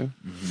him too.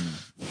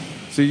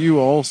 So you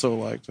also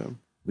liked him.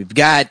 We've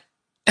got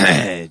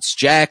it's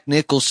Jack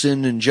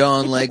Nicholson and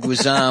John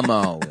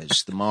Leguizamo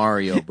as the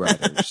Mario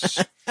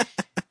Brothers.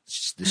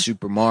 It's the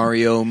Super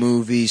Mario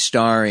movie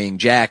starring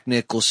Jack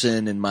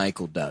Nicholson and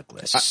Michael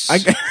Douglas.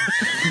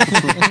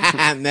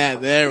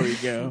 There we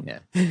go. Yeah.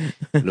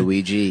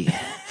 Luigi,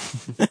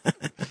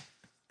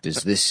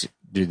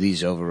 do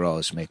these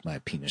overalls make my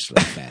penis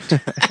look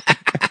fat?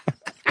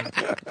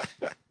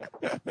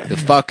 The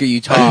fuck are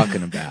you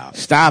talking about?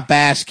 Stop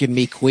asking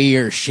me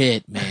queer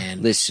shit,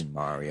 man. Listen,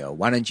 Mario,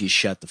 why don't you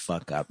shut the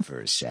fuck up for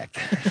a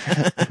second?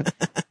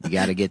 You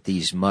gotta get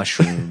these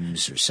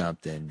mushrooms or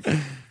something.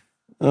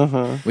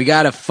 We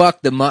gotta fuck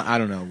I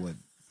don't know what.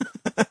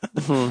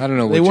 I don't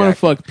know what They want to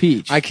fuck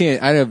Peach. I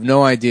have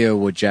no idea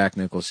what Jack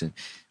Nicholson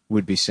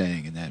would be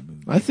saying in that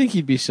movie. I think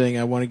he'd be saying,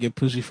 I want to get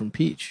pussy from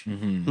Peach.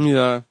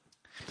 Yeah.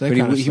 That But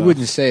kind of he stuff.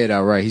 wouldn't say it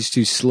outright. He's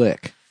too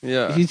slick.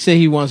 Yeah. He'd say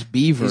he wants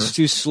beaver. He's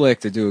too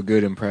slick to do a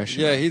good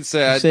impression. Yeah, he'd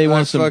say, Say he I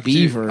wants some fucked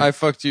beaver. You. I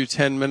fucked you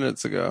 10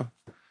 minutes ago.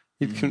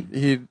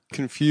 He'd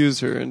confuse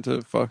her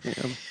into fucking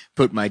him.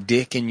 Put my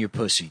dick in your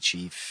pussy,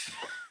 Chief.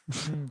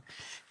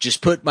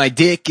 Just put my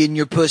dick in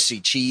your pussy,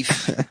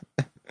 Chief.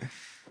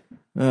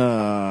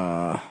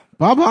 Bob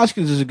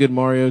Hoskins is a good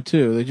Mario,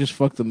 too. They just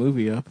fucked the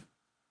movie up.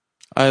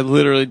 I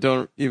literally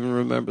don't even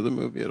remember the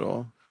movie at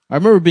all. I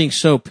remember being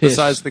so pissed.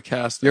 Besides the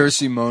cast. You ever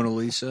see Mona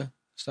Lisa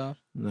stuff?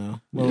 No.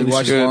 You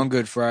watch good. Long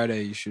Good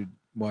Friday. You should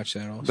watch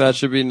that also. That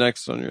should be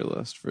next on your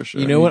list for sure.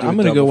 You know what? do a I'm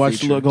going to go double watch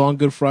feature. Long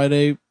Good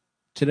Friday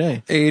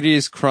today.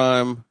 80s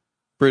crime,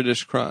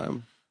 British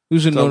crime.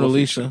 Who's in Double Mona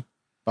feature. Lisa?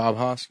 Bob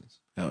Hoskins.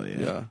 Hell yeah.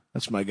 Yeah.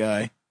 That's my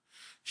guy.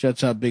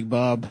 Shouts out Big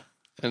Bob.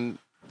 And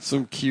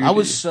some cute.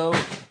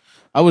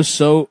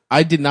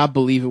 I did not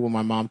believe it when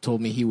my mom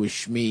told me he was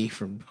Shmi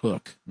from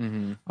Hook.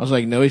 Mm-hmm. I was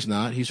like, no, he's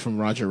not. He's from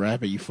Roger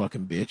Rabbit, you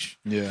fucking bitch.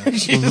 Yeah.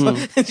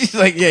 She's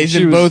like, yeah, he's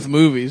She in was- both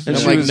movies. And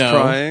I'm she like, was no.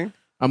 crying.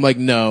 I'm like,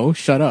 no,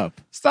 shut up.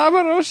 Stop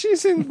it! Oh,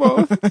 she's in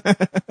both.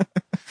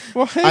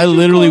 Why I you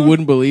literally calling-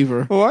 wouldn't believe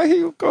her. Why are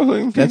you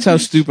calling? me That's how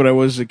bitch? stupid I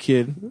was as a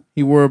kid.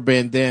 He wore a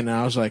bandana, and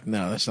I was like,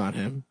 no, that's not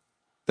him.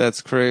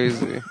 That's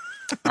crazy.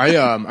 I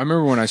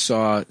remember when I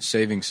saw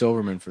Saving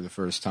Silverman for the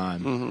first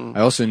time.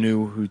 I also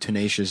knew who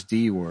Tenacious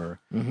D were,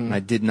 and I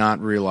did not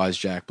realize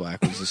Jack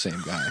Black was the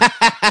same guy.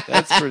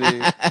 That's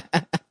pretty.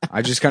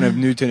 I just kind of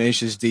knew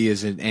Tenacious D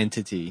as an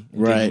entity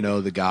and Right. didn't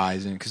know the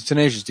guys, and because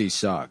Tenacious D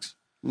sucks.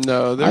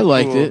 No, they're I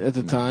liked cool. it at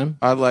the time.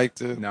 I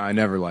liked it. No, I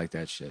never liked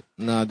that shit.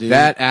 No, dude.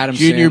 That Adam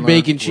Junior Sandler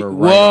Bacon Cheese. were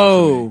right off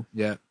of me. Whoa.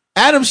 Yeah,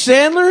 Adam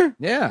Sandler?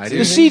 yeah, I The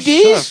did.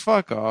 CDs? Shut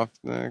fuck off,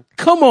 Nick.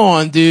 Come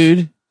on,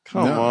 dude.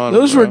 Come No. on.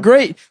 Those bro. were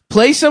great.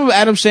 Play some of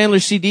Adam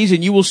Sandler's CDs,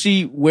 and you will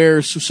see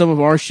where some of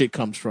our shit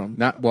comes from.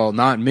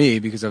 Not me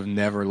because I've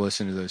never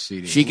listened to those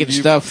CDs. She can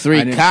stuff I 3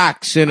 didn't-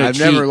 cocks in a I've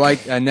cheek. never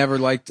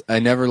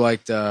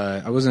liked.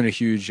 I wasn't a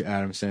huge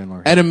Adam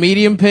Sandler. At a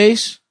medium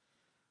pace,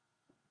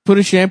 put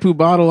a shampoo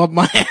bottle up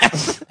my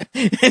ass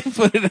and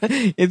put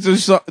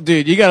it.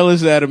 Dude, you gotta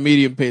listen to that at a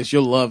medium pace.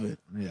 You'll love it.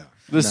 Yeah,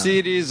 The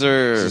CDs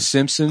are The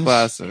Simpsons,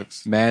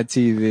 classics. Mad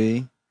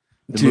TV,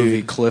 the Dude.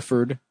 movie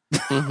Clifford.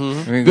 I'm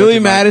gonna go Billy through my-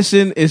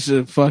 Madison is a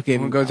I'm fucking.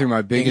 gonna go through my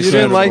You biggest.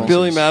 didn't like influences.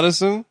 Billy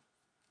Madison?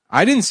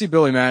 I didn't see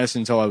Billy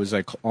Madison until I was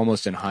like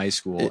almost in high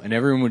school, and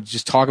everyone would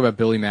just talk about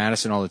Billy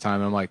Madison all the time.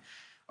 And I'm like,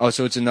 oh,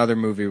 so it's another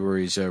movie where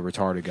he's a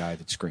retarded guy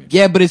that screams.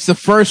 Yeah, but it's the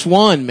first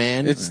one,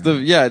 man. It's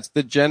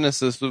the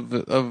genesis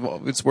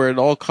of it's where it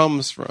all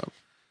comes from.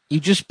 You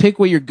just pick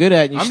what you're good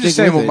at, and you I'm stick just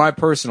saying with what it. my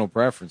personal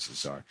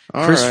preferences are.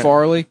 All Chris right.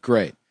 Farley,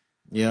 great.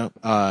 Yeah.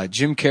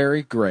 Jim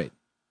Carrey, great.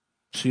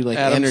 So you like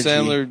Adam energy.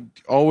 Sandler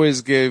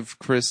always gave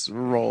Chris a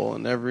role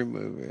in every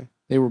movie.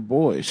 They were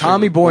boys.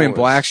 Tommy Boy and boys.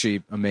 Black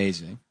Sheep,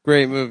 amazing,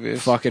 Great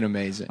movies. fucking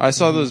amazing. I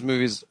saw those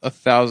movies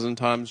 1,000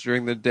 times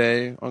during the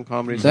day on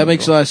Comedy That Central.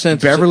 makes a lot of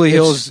sense. Beverly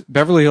It's-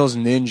 Hills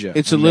Ninja.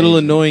 It's a little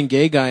amazing. annoying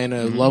gay guy and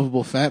a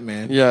lovable fat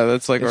man. Yeah,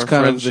 that's like It's our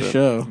kind friendship. of the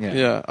show. Yeah.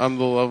 Yeah, I'm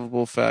the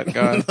lovable fat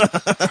guy.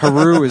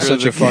 Haru is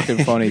such a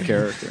fucking funny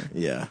character.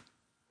 Yeah.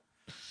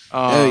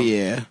 Oh Um,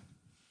 yeah.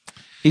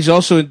 He's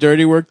also in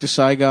Dirty Work, the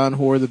Saigon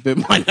whore that bit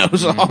my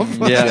nose off.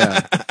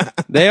 Yeah.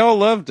 They all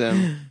loved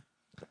him.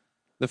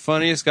 The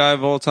funniest guy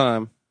of all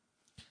time.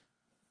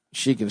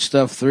 She can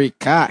stuff 3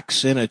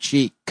 cocks in a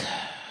cheek.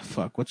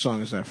 Fuck, what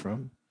song is that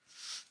from?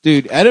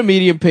 Dude, At a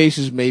Medium Pace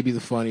is maybe the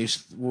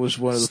funniest. Was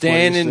one of the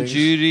Stan funniest and things.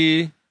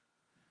 Judy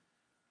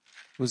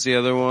was the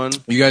other one.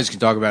 You guys can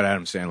talk about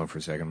Adam Sandler for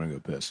a second. I'm gonna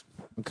go piss.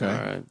 Okay. All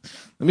right.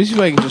 Let me see if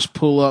I can just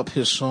pull up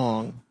his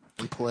song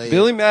and play it.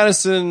 Billy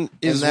Madison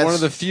is that's- one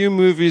of the few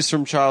movies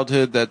from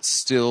childhood that's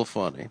still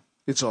funny.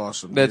 It's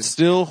awesome. That dude.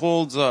 still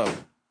holds up.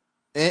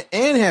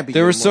 And Happy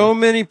There were Gilmore. so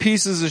many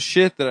pieces of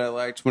shit that I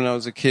liked when I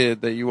was a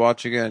kid that you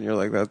watch again, you're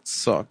like, that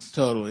sucks.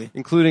 Totally.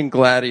 Including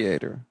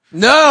Gladiator.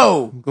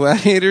 No!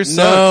 Gladiator sucks.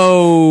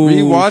 No!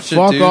 Rewatch it,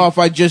 Fuck dude. off.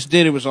 I just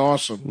did. It was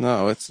awesome.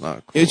 No, it's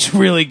not cool. It's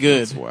really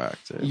good. It's whack,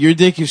 dude. Your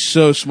dick is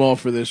so small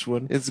for this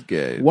one. It's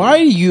gay. dude. Why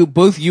do you,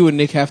 both you and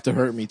Nick, have to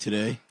hurt me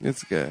today?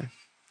 It's gay.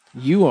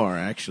 You are,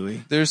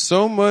 actually. There's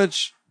so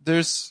much.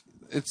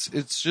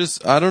 it's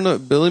just I don't know.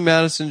 Billy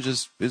Madison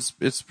just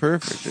it's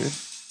perfect, dude.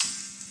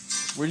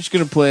 We're just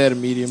gonna play at a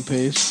medium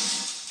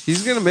pace.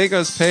 He's gonna make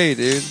us pay,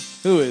 dude.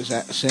 Who is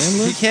that? He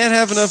Sandler? can't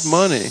have enough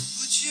money.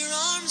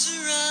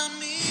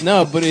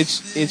 No, but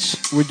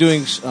it's we're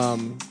doing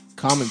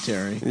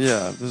commentary.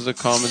 Yeah, this is a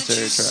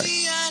commentary track.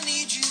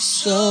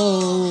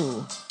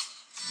 So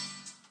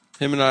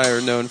Him and I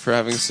are known for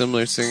having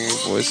similar singing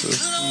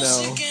voices.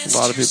 no, A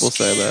lot of people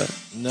say that.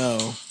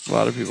 no. A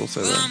lot of people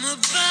say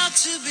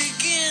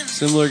that.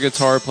 Similar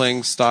guitar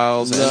playing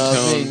styles and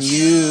Loving tones.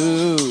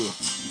 you.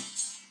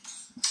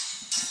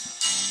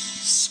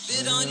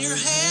 Spit on your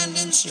hand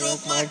and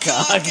stroke My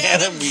cock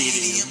at a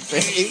medium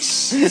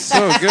pace.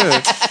 So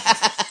good.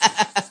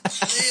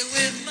 Play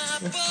with my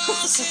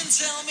balls and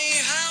tell me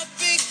how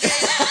big they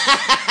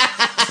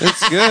are.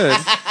 It's good.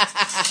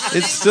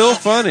 It's still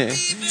funny.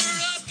 Fever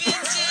up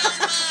and down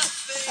my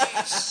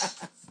face.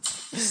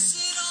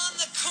 Sit on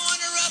the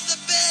corner of the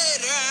bed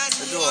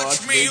and watch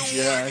me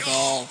jack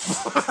off.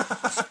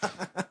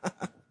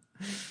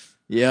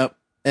 Yep.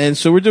 And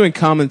so we're doing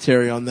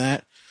commentary on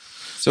that.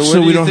 So what So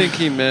do we you don't- think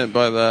he meant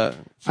by that?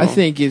 I Phil?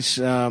 think it's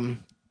an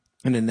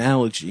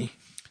analogy.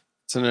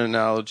 It's an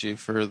analogy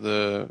for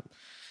the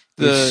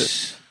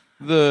It's-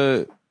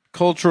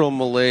 cultural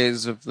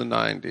malaise of the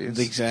 90s.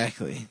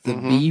 exactly. The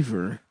Mm-hmm.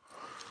 beaver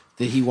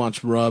that he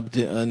wants rubbed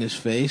on his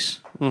face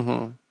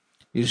Mm-hmm.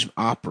 is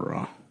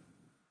opera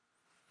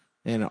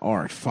and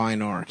art,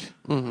 fine art.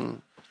 Mm-hmm.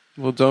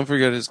 Well, don't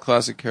forget his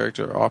classic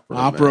character,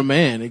 Opera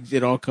Man.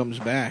 It all comes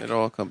back. It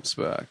all comes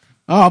back.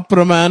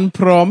 Opera Man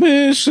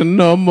promise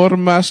no more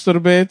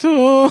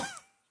masturbator.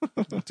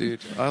 Dude,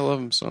 I love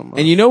him so much.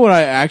 And you know what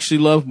I actually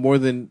love more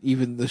than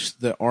even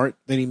the art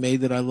that he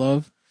made that I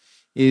love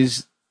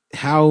is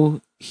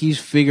how he's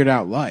figured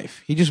out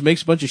life. He just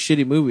makes a bunch of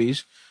shitty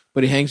movies,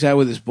 but he hangs out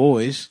with his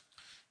boys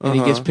and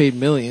he gets paid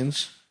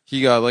millions.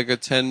 He got like a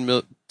 10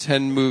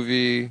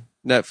 movie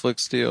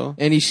Netflix deal.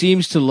 And he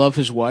seems to love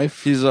his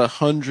wife. He's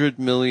 100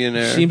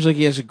 millionaire. Seems like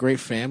he has a great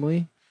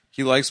family.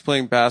 He likes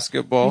playing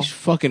basketball. He's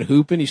fucking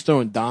hooping. He's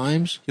throwing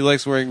dimes. He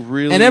likes wearing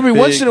really And every big,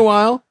 once in a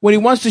while, when he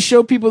wants to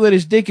show people that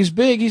his dick is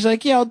big, he's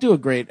like, yeah, I'll do a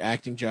great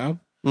acting job.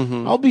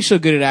 Mhm. I'll be so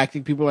good at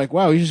acting. People are like,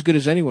 wow, he's as good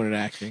as anyone at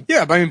acting.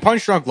 Yeah, but I mean,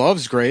 Punch Drunk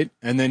Love's great,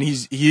 and then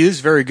he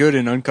is very good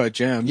in Uncut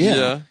Gems.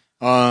 Yeah.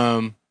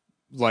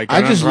 Like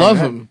I just love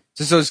him.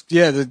 So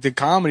the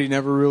comedy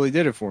never really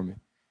did it for me,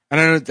 and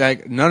I know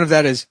that none of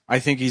that is. I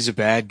think he's a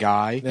bad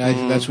guy.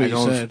 Yeah, that's what I you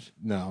don't- said.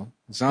 No,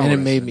 it's not. And what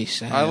it I made said. me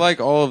sad. I like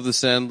all of the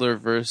Sandler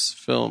verse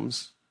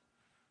films.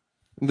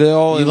 They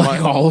all You in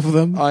like my, all of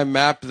them? I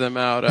mapped them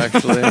out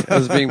actually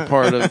as being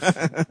part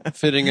of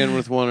fitting in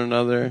with one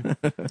another.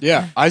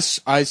 Yeah, I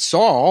saw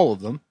all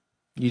of them.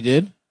 You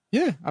did?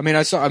 Yeah,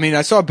 I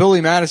saw Billy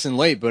Madison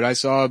late, but I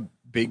saw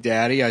Big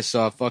Daddy. I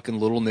saw fucking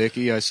Little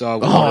Nicky. I saw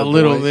Oh,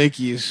 Little Waterboy.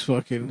 Nicky is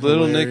fucking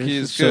Little hilarious. Nicky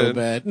is It's so good.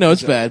 bad. No,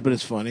 it's bad, but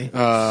it's funny.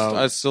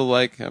 I still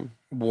like him.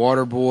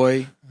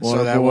 Waterboy. I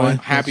saw that Waterboy. one.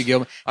 Happy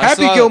Gilmore. I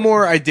Happy saw-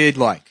 Gilmore. I did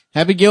like.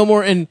 Happy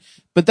Gilmore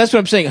but that's what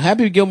I'm saying.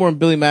 Happy Gilmore and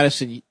Billy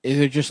Madison,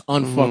 they're just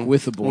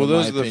unfuckwithable. Well, in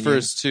those my are the opinion.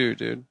 first two,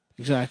 dude.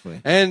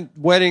 Exactly. And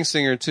Wedding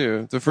Singer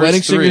too. The first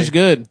Wedding three. Singer's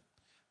good.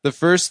 The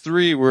first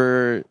three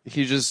were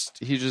he just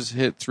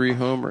hit 3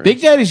 homers. Big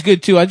Daddy's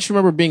good too. I just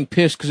remember being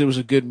pissed because it was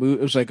a good movie.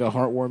 It was like a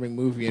heartwarming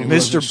movie. And it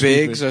wasn't Mr.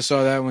 Biggs. stupid. I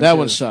saw that one. That too.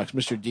 one sucks.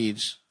 Mr.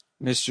 Deeds.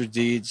 Mr.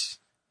 Deeds.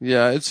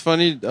 Yeah, it's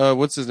funny.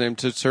 What's his name?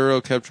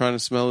 Totoro kept trying to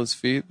smell his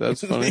feet.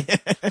 That's funny.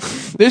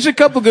 There's a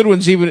couple good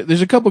ones.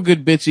 There's a couple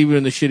good bits even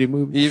in the shitty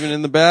movie. Even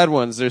in the bad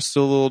ones, there's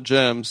still little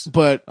gems.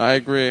 But I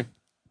agree.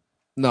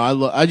 no,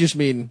 I just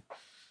mean,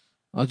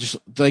 I'll just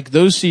like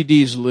those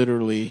CDs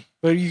literally.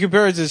 But you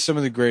compare it to some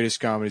of the greatest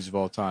comedies of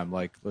all time,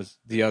 like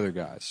the other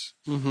guys,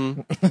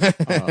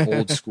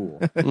 old school.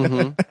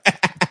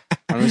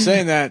 I'm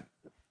saying that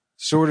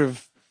sort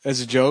of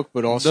as a joke,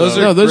 but also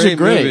those are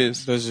great.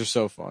 movies. those are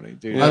so funny,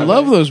 dude. I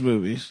love those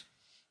movies.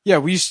 Yeah,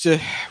 we used to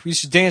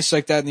dance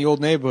like that in the old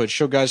neighborhood,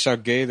 show guys how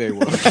gay they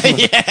were.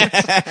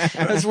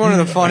 That's one of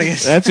the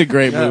funniest. That's a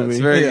great Yeah, movie. it's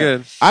very Yeah.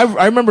 good.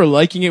 I remember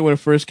liking it when it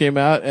first came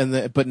out,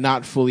 but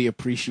not fully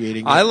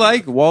appreciating it. I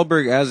like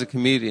Wahlberg as a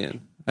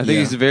comedian. I think Yeah.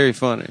 he's very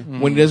funny.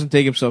 when he doesn't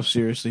take himself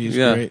seriously. He's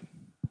Yeah. great.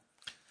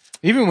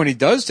 Even when he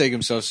does take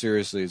himself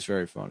seriously, it's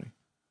very funny.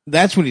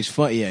 That's when he's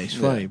funny. Yeah, he's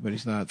funny, but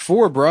he's not.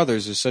 Four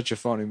Brothers is such a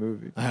funny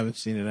movie. I haven't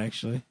seen it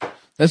actually.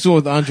 That's the one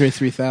with Andre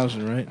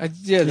 3000, right?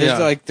 There's Yeah.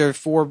 like there are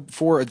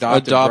four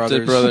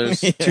adopted brothers.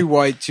 two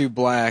white, two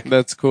black,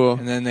 That's cool.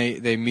 and then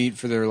they meet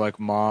for their like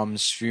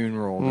mom's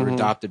funeral, their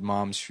adopted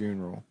mom's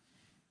funeral.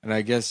 And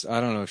I guess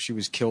I don't know if she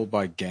was killed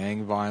by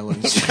gang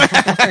violence or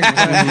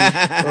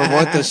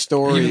what the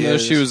story Even though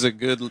is. she was a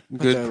good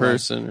they're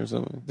person or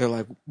something. They're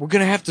like, we're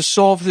gonna have to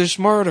solve this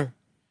murder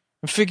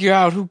and figure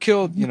out who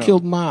killed You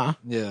killed Ma.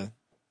 Yeah.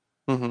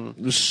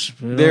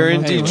 They're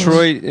in Anyway.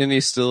 Detroit, and he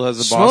still has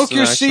a Smoke Boston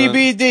your accent.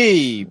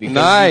 CBD because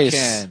Nice. you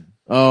can.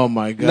 Oh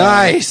my god!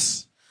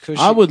 Nice.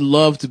 I would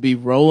love to be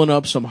rolling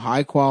up some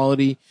high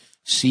quality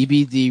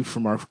CBD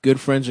from our good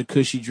friends at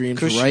Cushy Dreams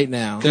Cushy- right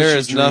now. There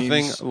is Dreams.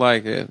 nothing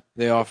like it.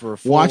 They offer a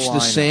full Watch The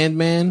lineup.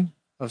 Sandman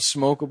of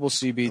smokable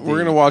CBD. We're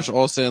gonna watch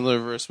all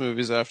Sandler verse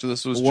movies after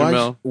this was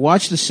Jamel.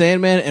 Watch The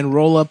Sandman and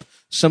roll up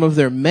some of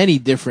their many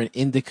different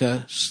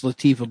indica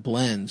sativa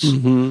blends.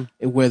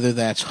 Whether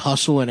that's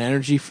Hustle and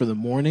Energy for the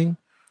morning,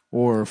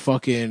 or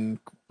fucking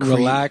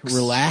relax,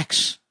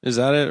 Is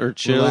that it, or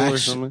chill, Relax. or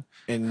something?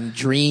 and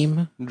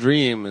Dream.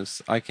 Dream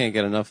is. I can't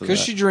get enough of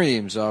Cushy that.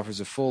 Dreams offers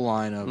a full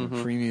line of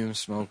premium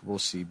smokable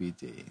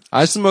CBD.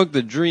 I smoke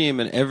the Dream,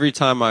 and every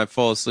time I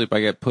fall asleep, I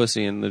get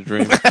pussy in the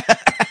Dream.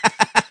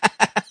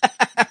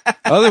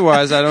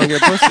 Otherwise, I don't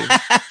get pussy.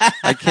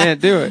 I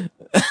can't do it.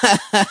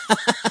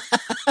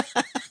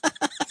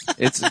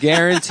 It's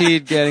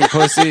guaranteed getting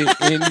pussy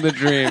in the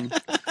Dream.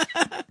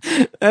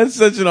 That's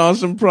such an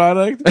awesome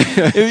product.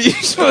 If you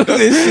smoke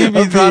this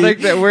CBD, A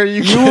product that where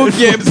you will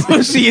get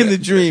pussy in the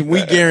Dream.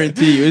 We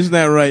guarantee you. Isn't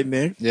that right,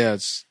 Nick? Yeah,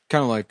 it's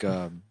kind of like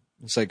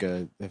it's like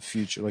a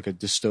future, like a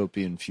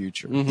dystopian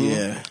future.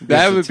 Yeah.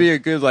 That would be a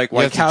good like You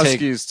have to take-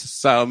 Wachowski's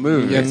style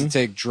movie. You have to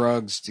take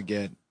drugs to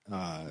get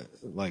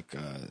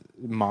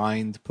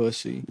mind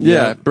pussy.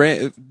 Yeah,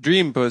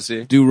 Dream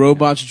pussy. Do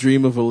robots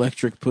dream of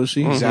electric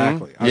pussy?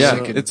 Exactly. I was Yeah,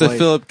 thinking, it's a like,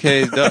 Philip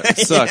K.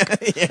 Suck.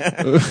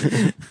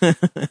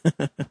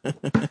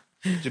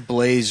 it's a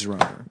Blaze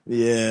Runner,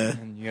 Yeah.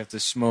 and you have to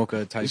smoke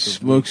a type of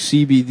Smoke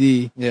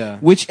CBD. Yeah.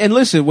 And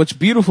listen, what's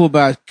beautiful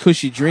about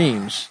Cushy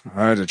Dreams,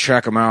 I had to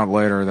check them out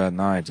later that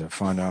night to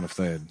find out if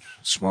they had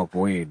smoked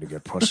weed to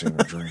get pussy in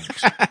their dreams.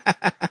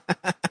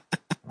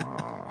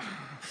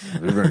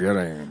 Have you been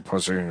getting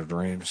pussy in your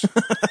dreams?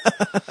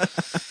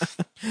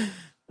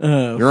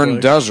 You're in the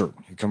desert.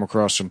 You come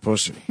across some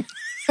pussy.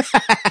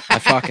 I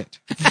fuck it.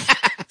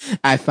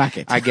 I fuck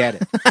it. I get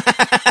it.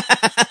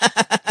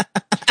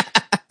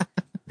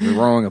 You're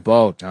rowing a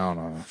boat down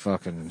a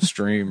fucking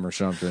stream or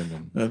something.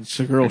 And That's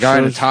a girl a guy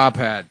in a shows- top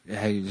hat,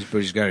 hey, but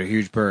he's got a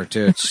huge pair of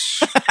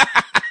tits.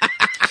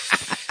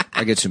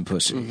 I get some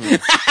pussy.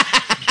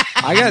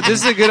 This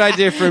is a good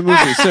idea for a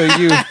movie. So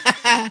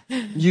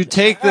you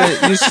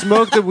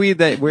smoke the weed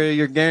where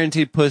you're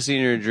guaranteed pussy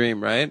in your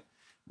dream, right?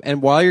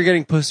 And while you're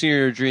getting pussy in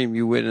your dream,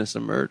 you witness a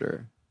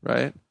murder,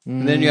 right?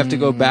 And then you have to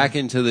go back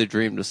into the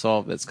dream to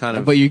solve it. It's kind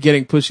of, But you're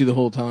getting pussy the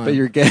whole time. but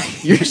you're getting,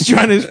 You're just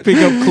trying to pick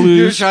up you're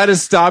clues. trying to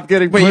stop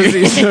getting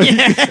pussy.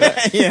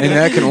 And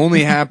that can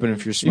only happen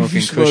if you're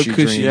smoking smoke Cushy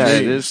Cushy Dreams. Yeah,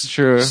 it is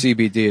true.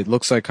 CBD. It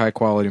looks like high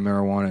quality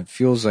marijuana. It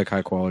feels like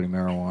high quality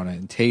marijuana.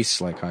 And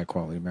tastes like high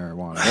quality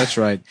marijuana. That's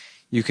right.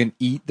 You can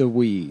eat the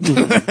weed.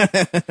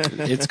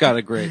 It's got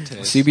a great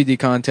taste. CBD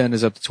content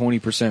is up to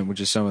 20%, which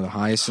is some of the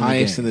highest in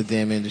Highest the in game. the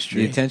damn The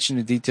industry. attention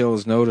to detail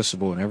is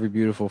noticeable in every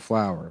beautiful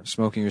flower.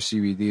 Smoking your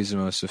CBD is the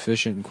most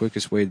efficient and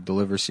quickest way to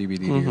deliver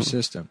CBD to your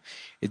system.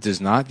 It does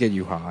not get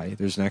you high.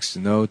 There's next to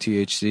no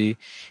THC.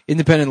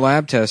 Independent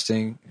lab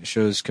testing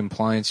shows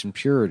compliance and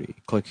purity.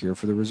 Click here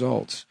for the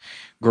results.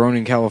 Grown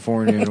in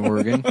California and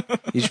Oregon,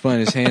 each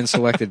plant is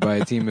hand-selected by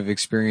a team of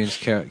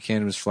experienced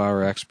cannabis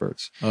flower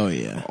experts. Oh,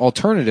 yeah.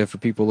 Alternative for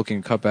people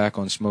looking to cut back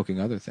on smoking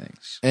other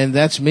things. And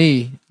that's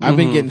me. I've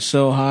been getting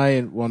so high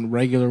on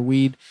regular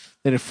weed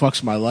that it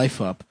fucks my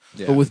life up.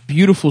 Yeah. But with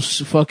beautiful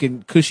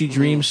fucking Cushy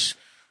Dreams,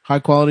 high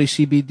quality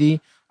CBD,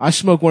 I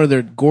smoke one of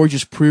their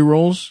gorgeous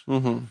pre-rolls.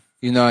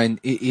 You know, in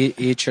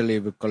Italy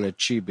we call it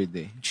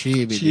CBD.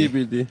 CBD.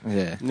 CBD.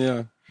 Yeah.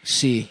 Yeah.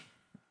 C.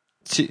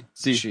 Chi.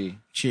 Chi.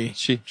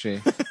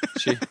 Chi.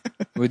 Chi.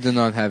 We do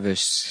not have a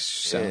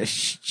sound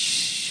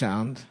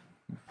Sound.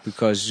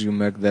 because you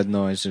make that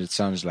noise and it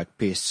sounds like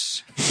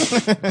piss.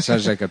 It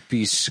sounds like a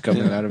piece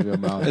coming out of your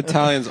mouth.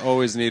 Italians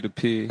always need a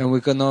pee. And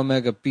we cannot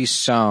make a piece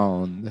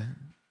sound.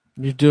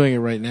 You're doing it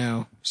right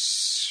now.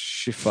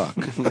 She fuck.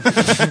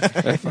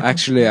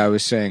 Actually, I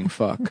was saying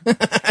fuck.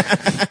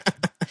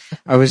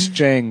 I was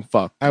saying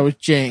fuck. I was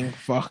Jang.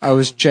 Fuck. I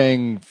was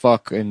saying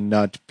fuck and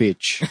not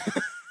bitch.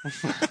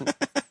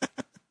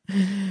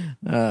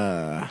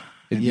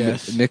 It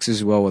Yes.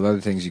 mixes well with other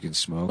things you can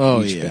smoke.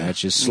 Oh, Each yeah.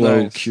 batch is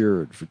slow Nice.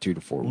 cured for 2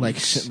 to 4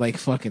 weeks. like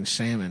fucking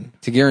salmon.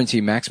 To guarantee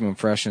maximum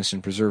freshness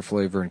and preserve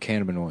flavor and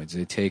cannabinoids,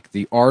 they take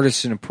the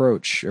artisan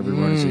approach. Every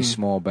run is a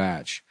small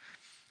batch.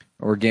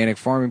 Organic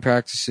farming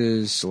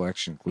practices.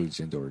 Selection includes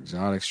indoor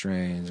exotic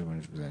strains,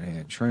 100%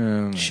 hand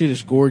trim. Shit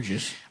is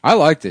gorgeous. I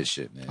like this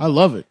shit, man. I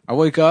love it. I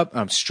wake up,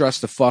 I'm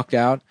stressed the fuck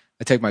out.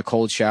 I take my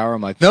cold shower.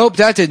 I'm like, nope,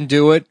 that didn't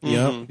do it.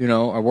 Yep. You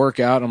know, I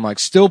work out. I'm like,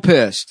 still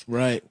pissed.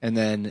 Right. And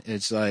then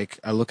it's like,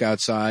 I look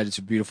outside. It's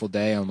a beautiful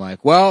day. I'm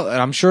like, well,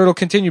 I'm sure it'll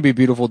continue to be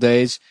beautiful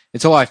days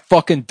until I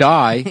fucking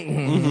die.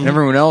 And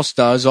everyone else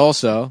does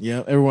also.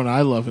 Yeah. Everyone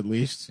I love, at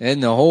least.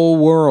 And the whole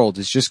world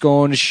is just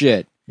going to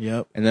shit.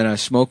 Yep. And then I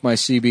smoke my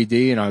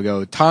CBD and I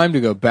go, time to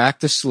go back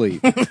to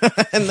sleep.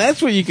 And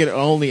that's what you can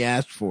only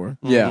ask for.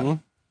 Yeah.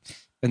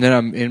 And then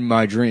I'm in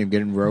my dream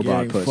getting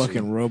robot Getting pussy.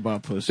 fucking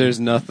robot pussy. There's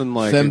nothing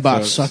like it, Fembot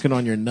folks. sucking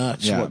on your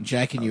nuts, Yeah. while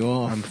jacking you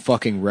off. I'm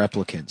fucking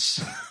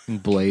replicants in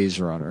Blaze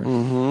Runner.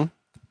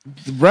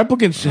 The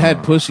replicants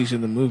had pussies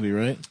in the movie,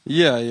 right?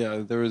 Yeah,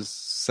 yeah. There was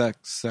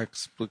sex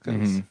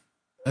applicants.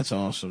 That's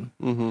awesome.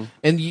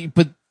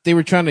 But they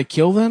were trying to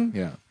kill them.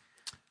 Yeah.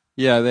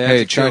 Yeah, they had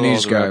Hey, to kill all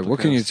Chinese the guy, what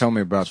can you replicants. tell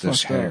me about It's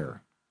this fucked up.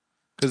 hair?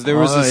 Because there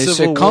was a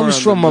civil it comes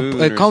war from on the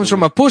moon it or comes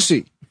from a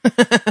pussy.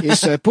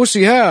 It's a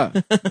pussy hair.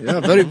 Yeah,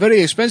 very,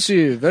 very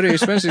expensive. Very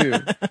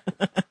expensive.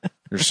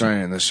 You're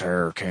saying this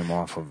hair came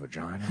off a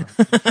vagina?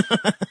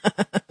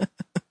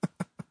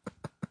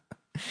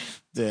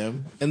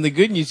 Damn. And the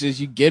good news is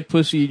you get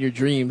pussy in your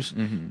dreams,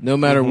 Mm-hmm. no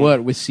matter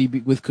what, with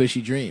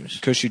Cushy Dreams.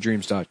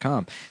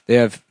 CushyDreams.com. They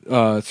have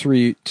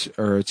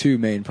two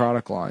main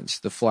product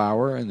lines: the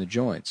flour and the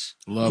joints.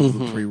 Love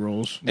the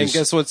pre-rolls. And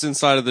guess what's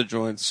inside of the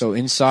joints? So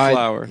inside,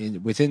 Flour.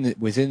 within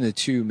the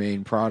two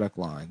main product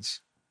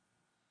lines,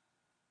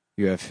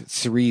 you have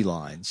 3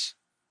 lines: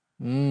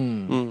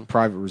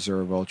 Private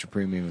Reserve, Ultra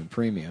Premium, and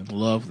Premium.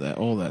 Love that.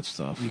 All that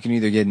stuff. You can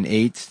either get an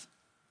 1/8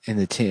 in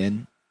the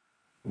tin,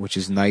 which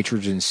is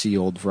nitrogen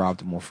sealed for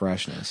optimal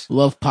freshness.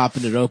 Love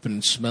popping it open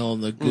and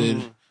smelling the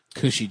good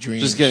Cushy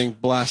Dreams. Just getting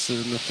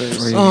blasted in the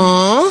face. Or you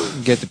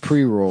can get the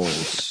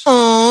pre-rolls.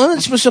 Oh,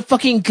 that smells so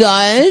fucking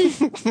good.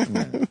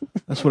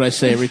 That's what I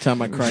say every time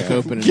I crack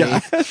open and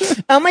eat.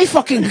 Oh my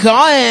fucking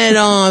god!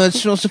 Oh, that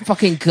smells so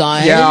fucking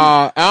good.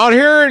 Yeah, out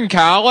here in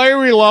Cali,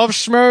 we love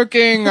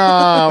smoking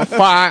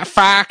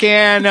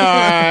fucking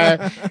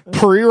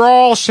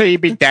pre-roll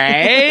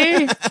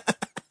CBD.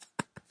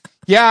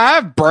 Yeah, I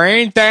have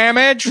brain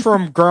damage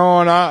from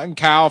growing up in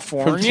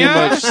California. From too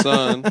much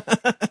sun.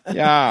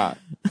 Yeah.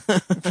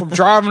 From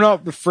driving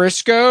up to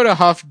Frisco to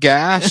huff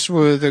gas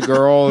with a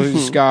girl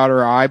who's got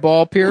her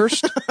eyeball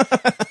pierced.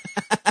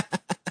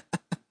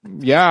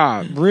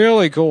 Yeah,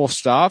 really cool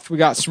stuff. We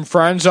got some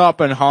friends up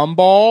in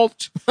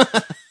Humboldt.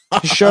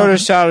 He showed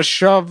us how to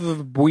shove the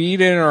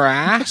weed in her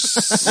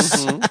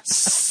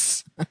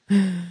ass.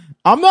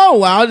 I'm not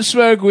allowed to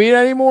smoke weed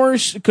anymore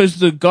because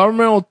the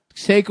government will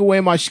take away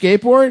my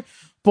skateboard.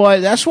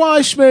 But that's why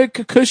I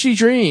smoke Cushy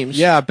Dreams.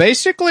 Yeah,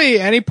 basically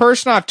any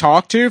person I've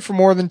talked to for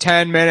more than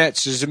 10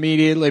 minutes has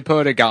immediately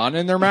put a gun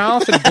in their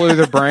mouth and blew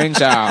their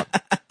brains out.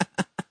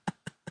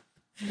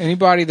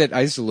 Anybody that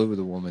I used to live with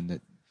a woman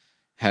that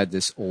had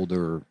this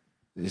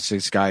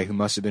guy who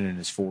must have been in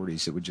his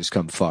 40s that would just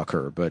come fuck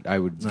her, but I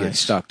would get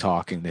stuck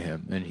talking to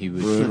him and he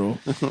would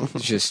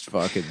just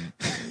fucking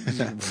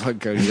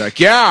he's like,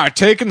 yeah,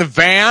 taking the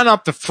van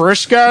up to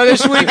Frisco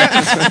this weekend.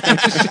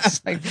 It's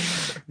just like,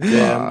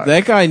 Damn,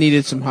 that guy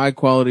needed some high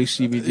quality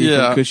CBD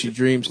Yeah. from Cushy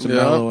Dreams to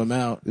mellow him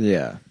out.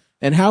 yeah.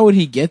 And how would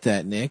he get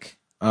that, Nick?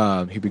 He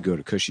would go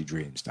to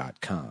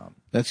CushyDreams.com.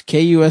 That's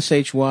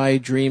KUSHY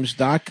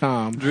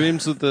dreams.com.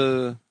 Dreams with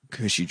the...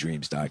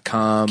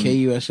 CushyDreams.com.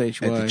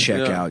 KUSHY. At the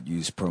checkout,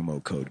 use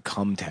promo code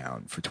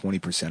CUMTOWN for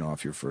 20%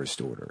 off your first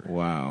order.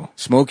 Wow.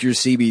 Smoke your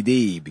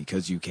CBD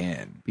because you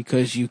can.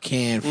 Because you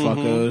can,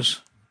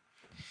 fuckos.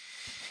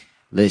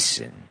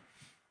 Listen,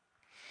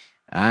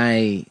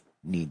 I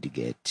need to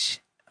get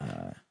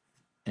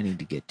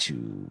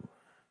to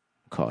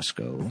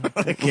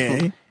Costco,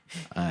 Okay.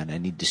 and I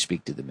need to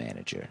speak to the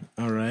manager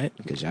All right.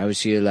 because I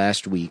was here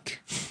last week,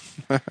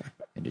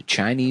 and a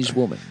Chinese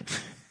woman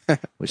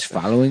was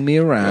following me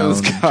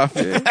around,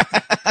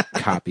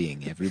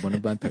 copying every one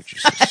of my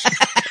purchases.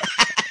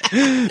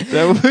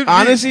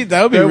 Honestly,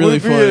 that would be really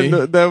funny.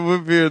 That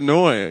would be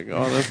annoying,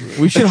 honestly.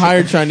 We should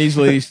hire Chinese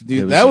ladies to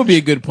do that. That would be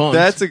a good punk.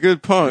 That's a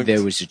good punk.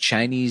 There was a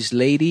Chinese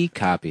lady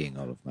copying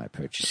all of my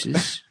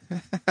purchases.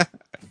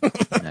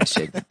 And I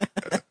said,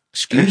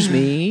 excuse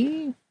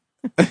me,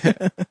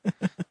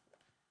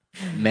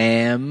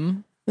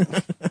 ma'am,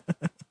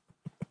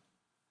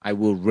 I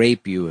will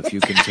rape you if you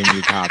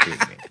continue copying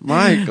me.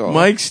 Michael.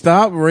 Mike,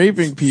 stop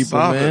raping people,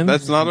 Stop man. it.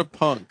 That's not a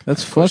punk.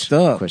 That's fucked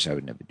Of up. course, I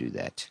would never do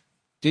that.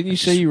 Didn't you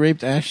say you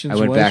raped Ashton's I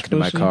went wife's back into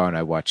my pussy? car and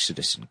I watched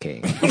Citizen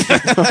Kane.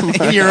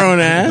 In your own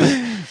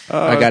ass?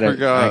 I got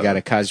forgot.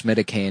 a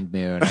cosmetic hand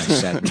mirror and I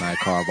sat in my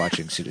car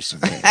watching Citizen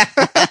Kane.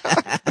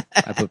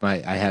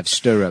 I have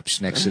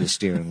stirrups next to the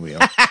steering wheel.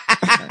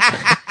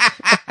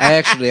 I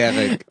actually have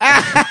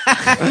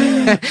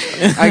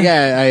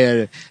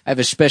I have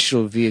a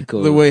special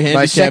vehicle. The way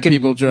handicapped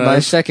people drive. My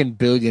second $1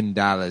 billion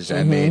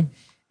I made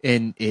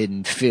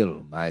in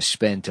film. I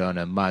spent on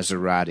a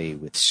Maserati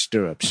with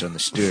stirrups on the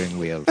steering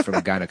wheel from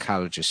a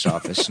gynecologist's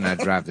office, and I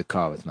drive the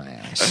car with my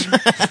ass.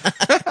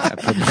 I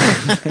put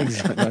my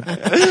legs on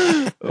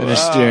the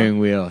steering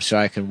wheel so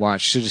I can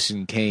watch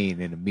Citizen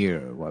Kane in a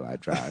mirror while I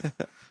drive.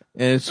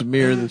 And it's a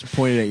mirror that's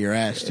pointed at your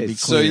ass, to be clear.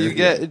 So you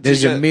get...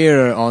 There's a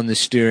mirror on the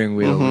steering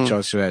wheel which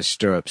also has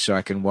stirrups, so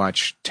I can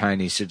watch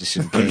tiny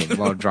Citizen Kane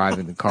while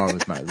driving the car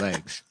with my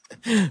legs.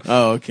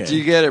 Oh, okay. Do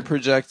you get it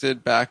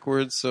projected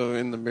backwards so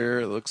in the mirror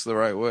it looks the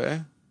right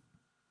way?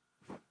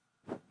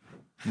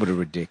 What a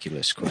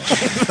ridiculous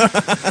question.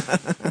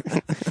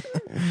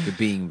 You're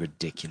being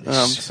ridiculous.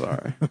 I'm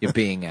sorry. You're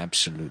being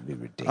absolutely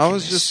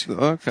ridiculous.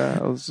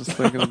 I was just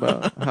thinking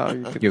about how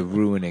you could... You're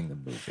ruining the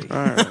movie. All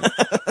right.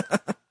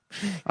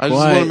 I just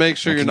Why? want to make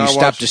sure you're Can not you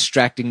stop watching...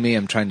 distracting me?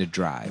 I'm trying to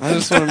drive. I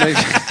just want to make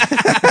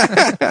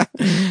sure...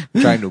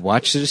 I'm trying to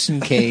watch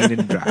Citizen Kane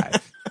and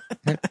drive.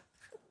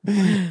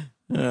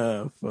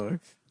 Oh, fuck.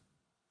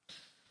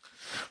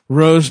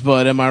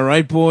 Rosebud, am I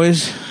right,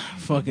 boys?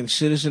 Fucking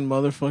Citizen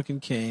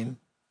motherfucking Kane.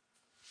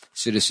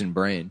 Citizen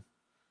Brain.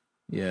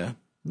 Yeah.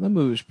 That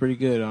movie was pretty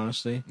good,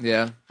 honestly.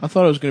 Yeah. I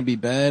thought it was going to be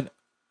bad.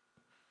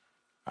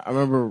 I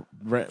remember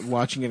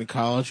watching it in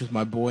college with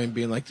my boy and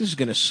being like, "This is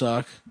going to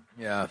suck,"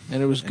 Yeah.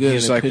 and it was good.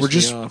 He's and it like, pissed we're me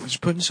just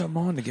off. putting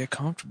something on to get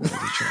comfortable with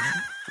each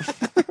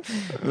other.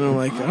 And I'm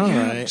like, all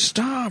right,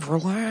 Stop,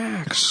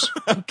 relax.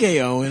 okay,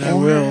 Owen, I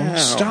will.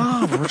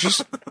 Stop. We're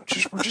just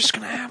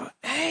gonna have a.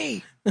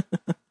 Hey, you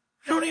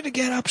don't need to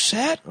get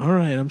upset. All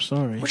right, I'm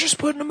sorry. We're just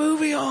putting a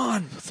movie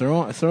on.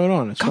 Throw it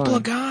on. It's Couple fine.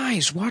 of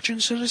guys watching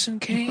Citizen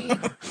Kane.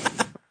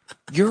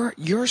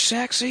 You're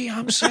sexy.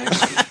 I'm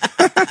sexy.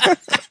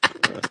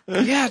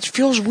 Yeah, it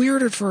feels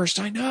weird at first.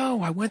 I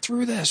know. I went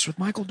through this with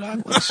Michael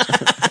Douglas.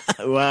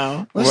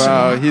 Wow. Listen,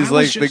 Wow, I he's was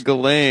like just- the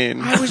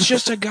Ghislaine. I was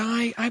just a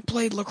guy. I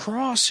played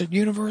lacrosse at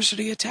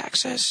University of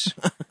Texas.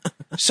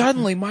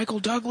 Suddenly, Michael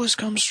Douglas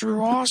comes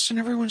through Austin.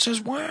 Everyone says,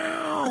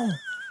 "Wow,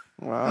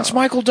 Wow. that's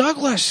Michael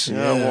Douglas."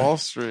 Yeah, Wall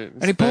Street.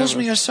 And he pulls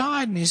me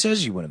aside and he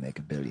says, "You want to make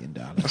 $1 billion?"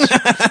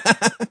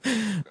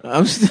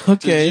 I'm still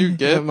okay. Did you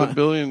get Am the I- $1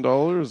 billion?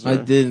 Or? I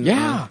didn't.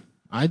 Yeah.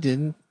 I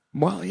didn't.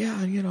 Well,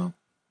 yeah, you know,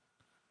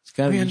 It's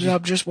gotta we be ended just-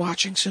 up just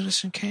watching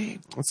Citizen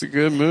Kane. It's a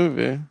good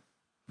movie.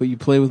 But you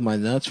play with my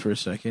nuts for a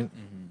second.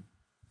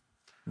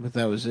 But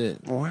that was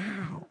it.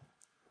 Wow.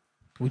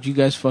 Would you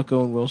guys fuck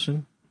Owen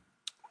Wilson?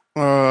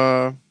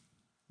 I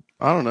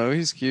don't know.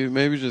 He's cute.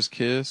 Maybe just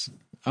kiss.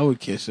 I would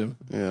kiss him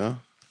Yeah.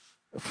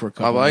 for a I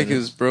couple like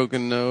minutes. his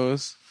broken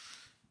nose.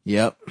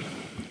 Yep.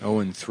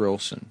 Owen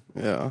Thrilson.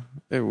 Yeah,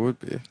 it would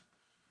be.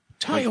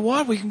 Tell you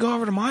what, we can go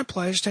over to my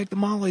place, take the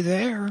Molly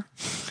there.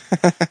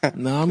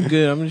 No, I'm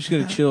good. I'm just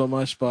gonna chill at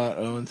my spot,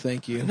 Owen.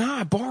 Thank you. No,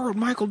 I borrowed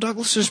Michael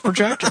Douglas's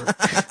projector.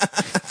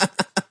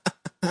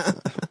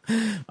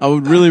 I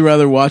would really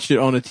rather watch it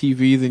on a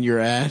TV than your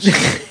ass.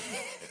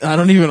 I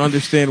don't even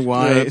understand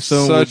why Yeah, it's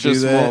someone would such a do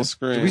small that.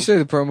 screen. Did we say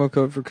the promo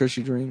code for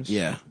Cushy Dreams?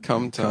 Yeah,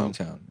 Come town.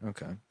 Hometown.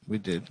 Okay. we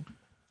did.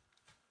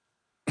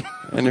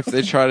 And if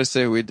they try to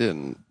say we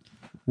didn't,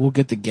 We'll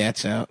get the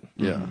gats out.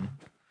 yeah,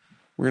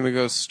 we're gonna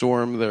go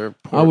storm their.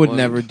 I would Portland.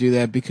 never do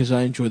that because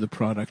I enjoy the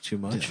product too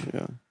much.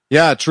 Yeah.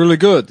 Yeah, it's really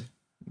good.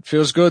 It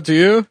feels good to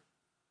you?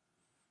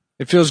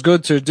 It feels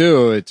good to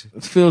do it.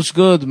 It feels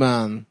good,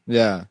 man,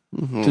 Yeah.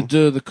 to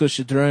do the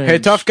cushy dreams. Hey,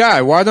 tough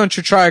guy, why don't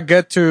you try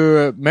get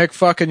to make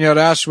fucking your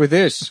ass with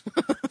this?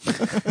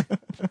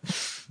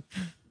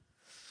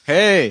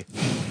 Hey,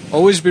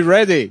 always be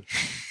ready.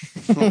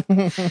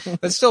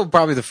 That's still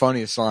probably the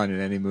funniest line in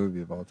any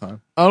movie of all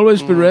time.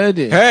 Always be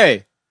ready.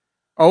 Hey,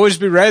 always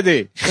be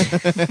ready.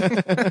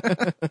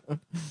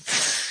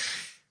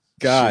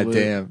 God Salute.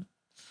 damn.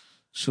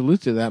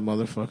 Salute to that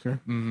motherfucker.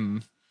 Mm-hmm.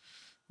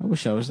 I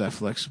wish I was that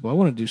flexible. I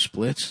want to do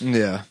splits.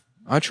 Yeah,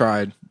 I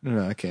tried.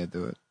 No, I can't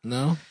do it.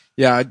 No?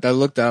 Yeah, I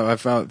looked out. I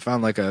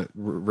found like a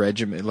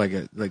regimen, like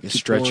a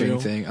stretching Tutorial.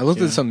 thing. I looked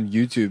Yeah. at some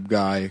YouTube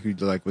guy who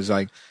was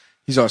like,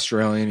 he's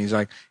Australian. He's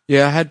like,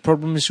 yeah, I had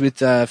problems with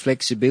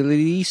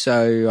flexibility,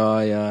 so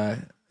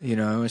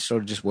I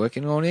started just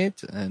working on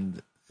it,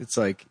 and it's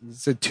like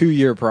it's a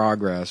 2-year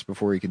progress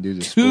before you can do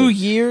this. 2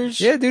 years?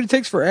 Yeah, dude, it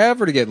takes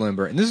forever to get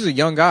limber, and this is a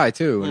young guy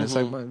too. And it's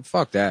like, man,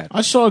 fuck that.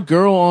 I saw a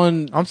girl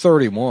on I'm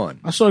 31.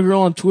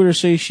 Twitter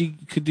say she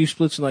could do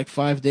splits in like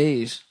 5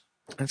 days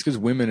That's because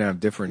women have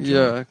different.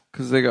 Yeah,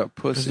 because they got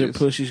because their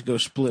pussies. pussies go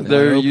split.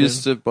 They're wide open.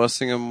 used to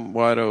busting them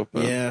wide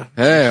open. Yeah.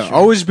 Hey,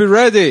 always be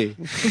ready.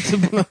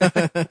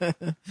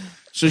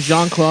 So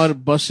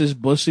Jean-Claude busts his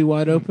pussy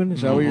wide open?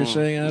 Is that what you're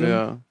saying, Adam?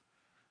 Yeah.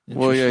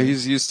 Well, yeah,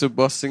 he's used to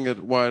busting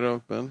it wide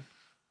open.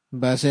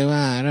 Bust it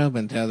wide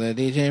open, tell the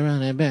DJ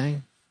run it back.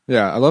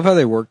 Yeah, I love how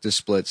they work the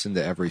splits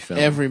into every film.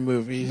 Every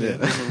movie.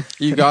 Yeah.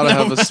 You gotta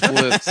have a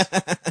split.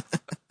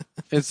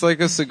 It's like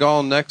a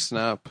Seagal neck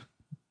snap.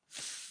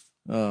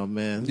 Oh,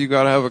 man. You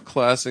gotta have a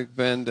classic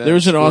Van Damme. There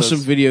was an splits. awesome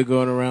video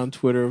going around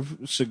Twitter of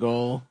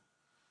Seagal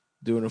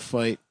doing a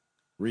fight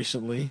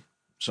recently.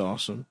 It's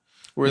awesome.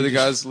 Where the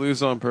guys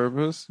lose on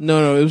purpose.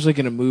 No, it was like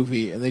in a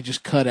movie, and they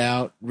just cut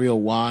out real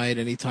wide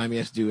anytime he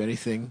has to do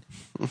anything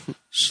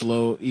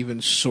slow,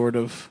 even sort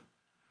of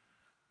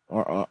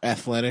or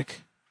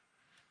athletic.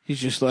 He's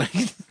just like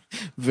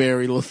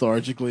very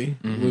lethargically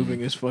moving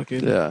his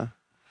fucking Yeah.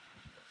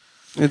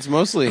 It's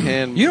mostly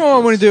hand. You know what I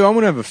want to do? I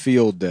want to have a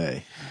field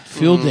day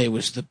field day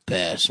was the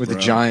best with bro.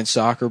 a giant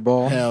soccer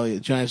ball. hell yeah,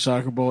 giant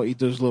soccer ball. Eat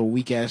those little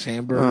weak ass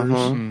hamburgers.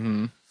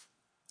 Mm-hmm.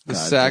 The God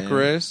sack damn.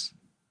 race.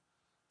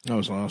 That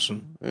was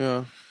awesome.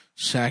 Yeah.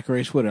 Sack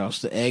race. What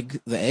else? The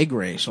egg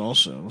race.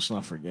 Also, let's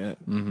not forget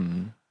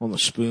Mm-hmm. on the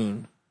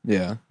spoon.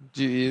 Yeah.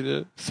 Did you eat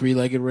it?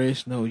 3-legged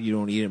race. No, you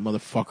don't eat it,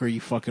 motherfucker.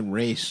 You fucking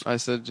race. I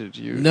said, did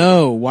you?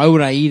 No, why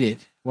would I eat it?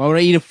 Why would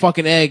I eat a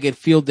fucking egg at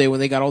field day when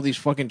they got all these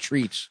fucking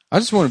treats? I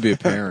just want to be a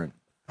parent.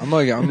 I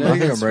think I'm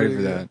ready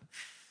for that.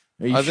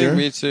 Are you I sure? think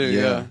me too.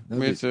 Yeah, that'd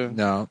me be- too.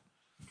 No.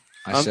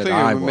 I I'm said thinking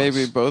I was.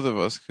 maybe both of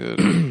us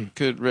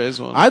could raise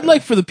one. I'd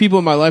like for the people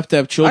in my life to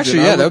have children.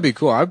 Actually, I yeah, would- that would be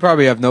cool. I'd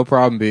probably have no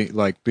problem being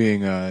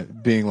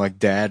like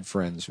dad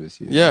friends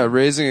with you. Yeah,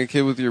 raising a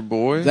kid with your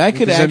boy. that could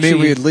Because then actually me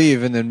we'd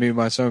leave, and then me and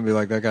my son would be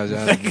like, "That guy's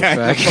out of the guy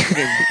back."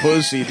 fucking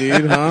pussy,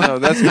 dude, huh? no,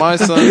 that's my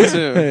son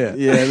too. Yeah.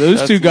 Yeah, those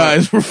That's two my-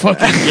 guys were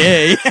fucking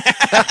gay.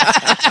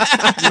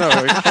 No,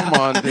 come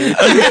on, dude.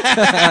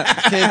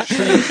 Can't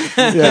treat,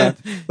 Yeah,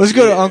 let's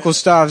go to Uncle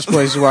Stav's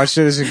place to watch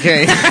Citizen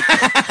Kane.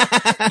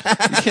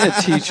 you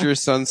can't teach your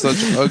son such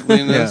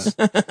ugliness,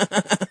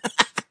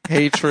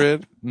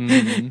 hatred.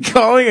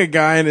 Calling a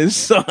guy and his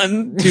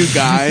son two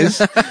guys,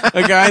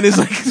 a guy and his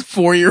like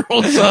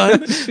 4-year-old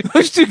son.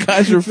 Those two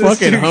guys were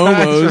fucking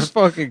homos.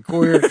 Fucking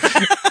queer.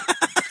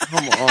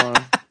 Come on.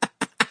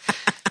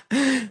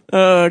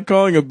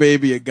 Calling a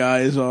baby a guy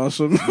is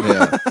awesome.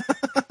 Yeah.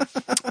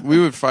 We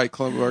would fight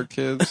club our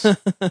kids.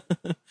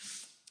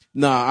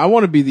 Nah, I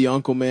want to be the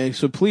uncle, man.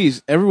 So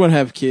please, everyone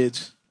have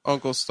kids.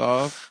 Uncle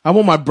Stav. I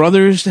want my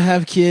brothers to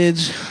have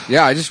kids,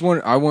 Yeah,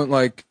 I want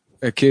like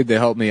a kid to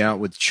help me out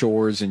with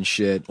chores and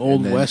shit. Old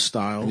and then- West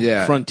style,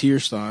 Yeah. frontier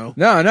style.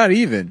 No, not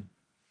even.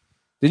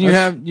 Didn't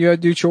you had to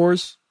do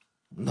chores?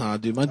 Nah,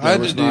 dude, my I dad had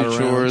was to not do around.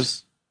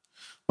 chores.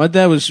 My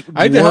dad was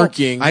I had to help-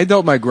 working, I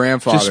helped my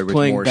grandfather just with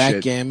playing more shit,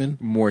 backgammon.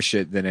 more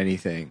shit than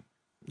anything.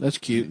 That's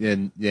cute.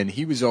 And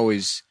he was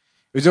always,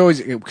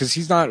 because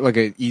he's not like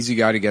an easy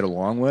guy to get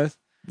along with.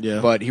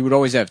 Yeah, But he would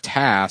always have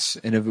tasks,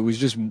 and if it was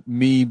just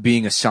me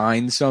being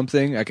assigned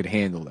something, I could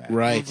handle that.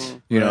 right.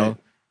 You know,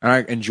 and I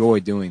enjoy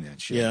doing that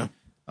shit. Yeah.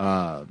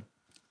 My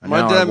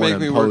now I dad wanna make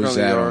me work impose on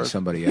the that yard.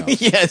 somebody else.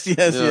 yes.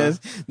 Yeah.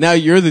 Now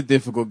you're the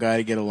difficult guy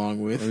to get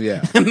along with.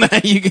 Yeah. And now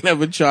you can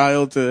have a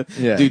child to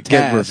Yeah, do get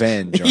tasks.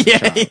 revenge on the Yeah,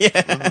 child.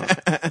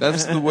 yeah.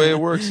 That's the way it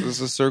works. It's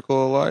a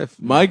circle of life.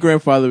 My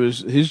grandfather was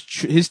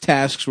his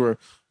tasks were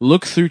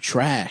look through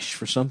trash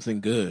for something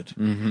good.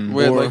 Mm-hmm.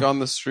 Wait, Or- like on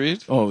the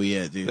street? Oh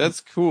yeah, dude.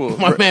 That's cool.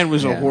 My man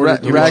was a Yeah. hoarder.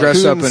 He would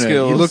dress up in Raccoon he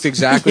skills. looked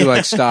exactly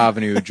like Stav,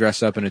 and he would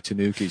dress up in a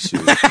Tanuki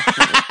suit.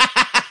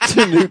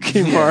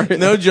 Tanuki Martin.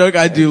 No joke,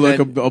 I do look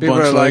a People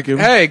bunch are like him.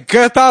 Hey,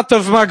 get out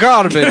of my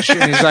garbage!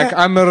 And he's like,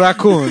 I'm a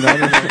raccoon.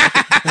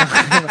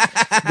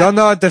 I don't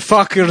know what the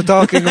fuck you're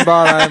talking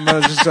about. I'm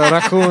just a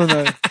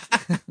raccoon.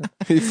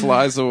 He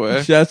flies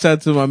away. Shouts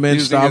out to my man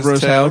Using his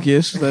Stavros tail.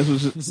 Halkias. That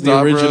was the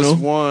Stavros original.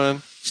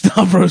 won.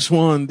 Stavros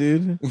won,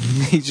 dude.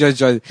 He just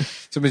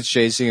someone's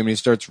chasing him, and he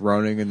starts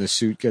running, and the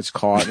suit gets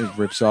caught, and it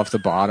rips off the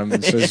bottom,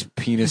 and so his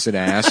penis and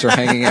ass are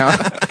hanging out.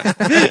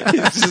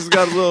 He's just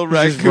got a little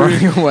Just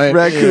running raccoon. away.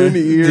 Raccoon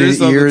ears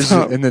The on the ears,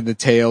 top. and then the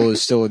tail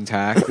is still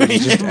intact. And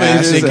he's just Yeah,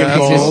 ass his and ass.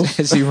 balls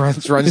as he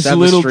runs His down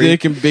little the street,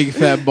 dick and big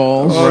fat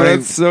balls. Oh, running-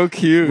 that's so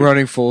cute.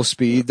 running full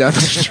speed down the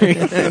street.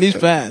 And he's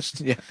fast.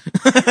 Yeah.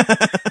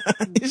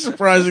 He's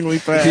surprisingly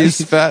fast.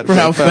 He's fat for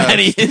how fast. fat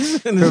he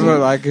is. People are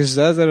like, "Is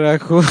that a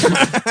raccoon?"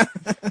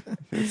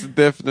 It's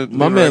definitely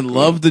My man raccoon.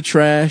 loved the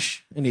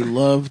trash, and he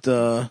loved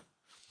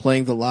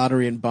playing the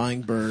lottery and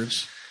buying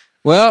birds.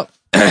 Well,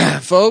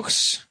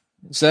 folks,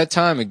 it's that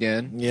time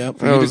again. Yep,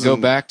 For you to was go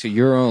an- back to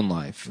your own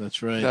life.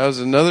 that's right. That was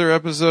another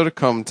episode of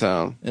Come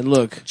Town. And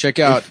look, Check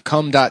out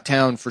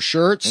cum.town for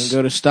shirts. and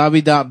go to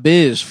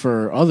stabby.biz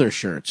for other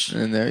shirts.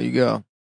 And there you go.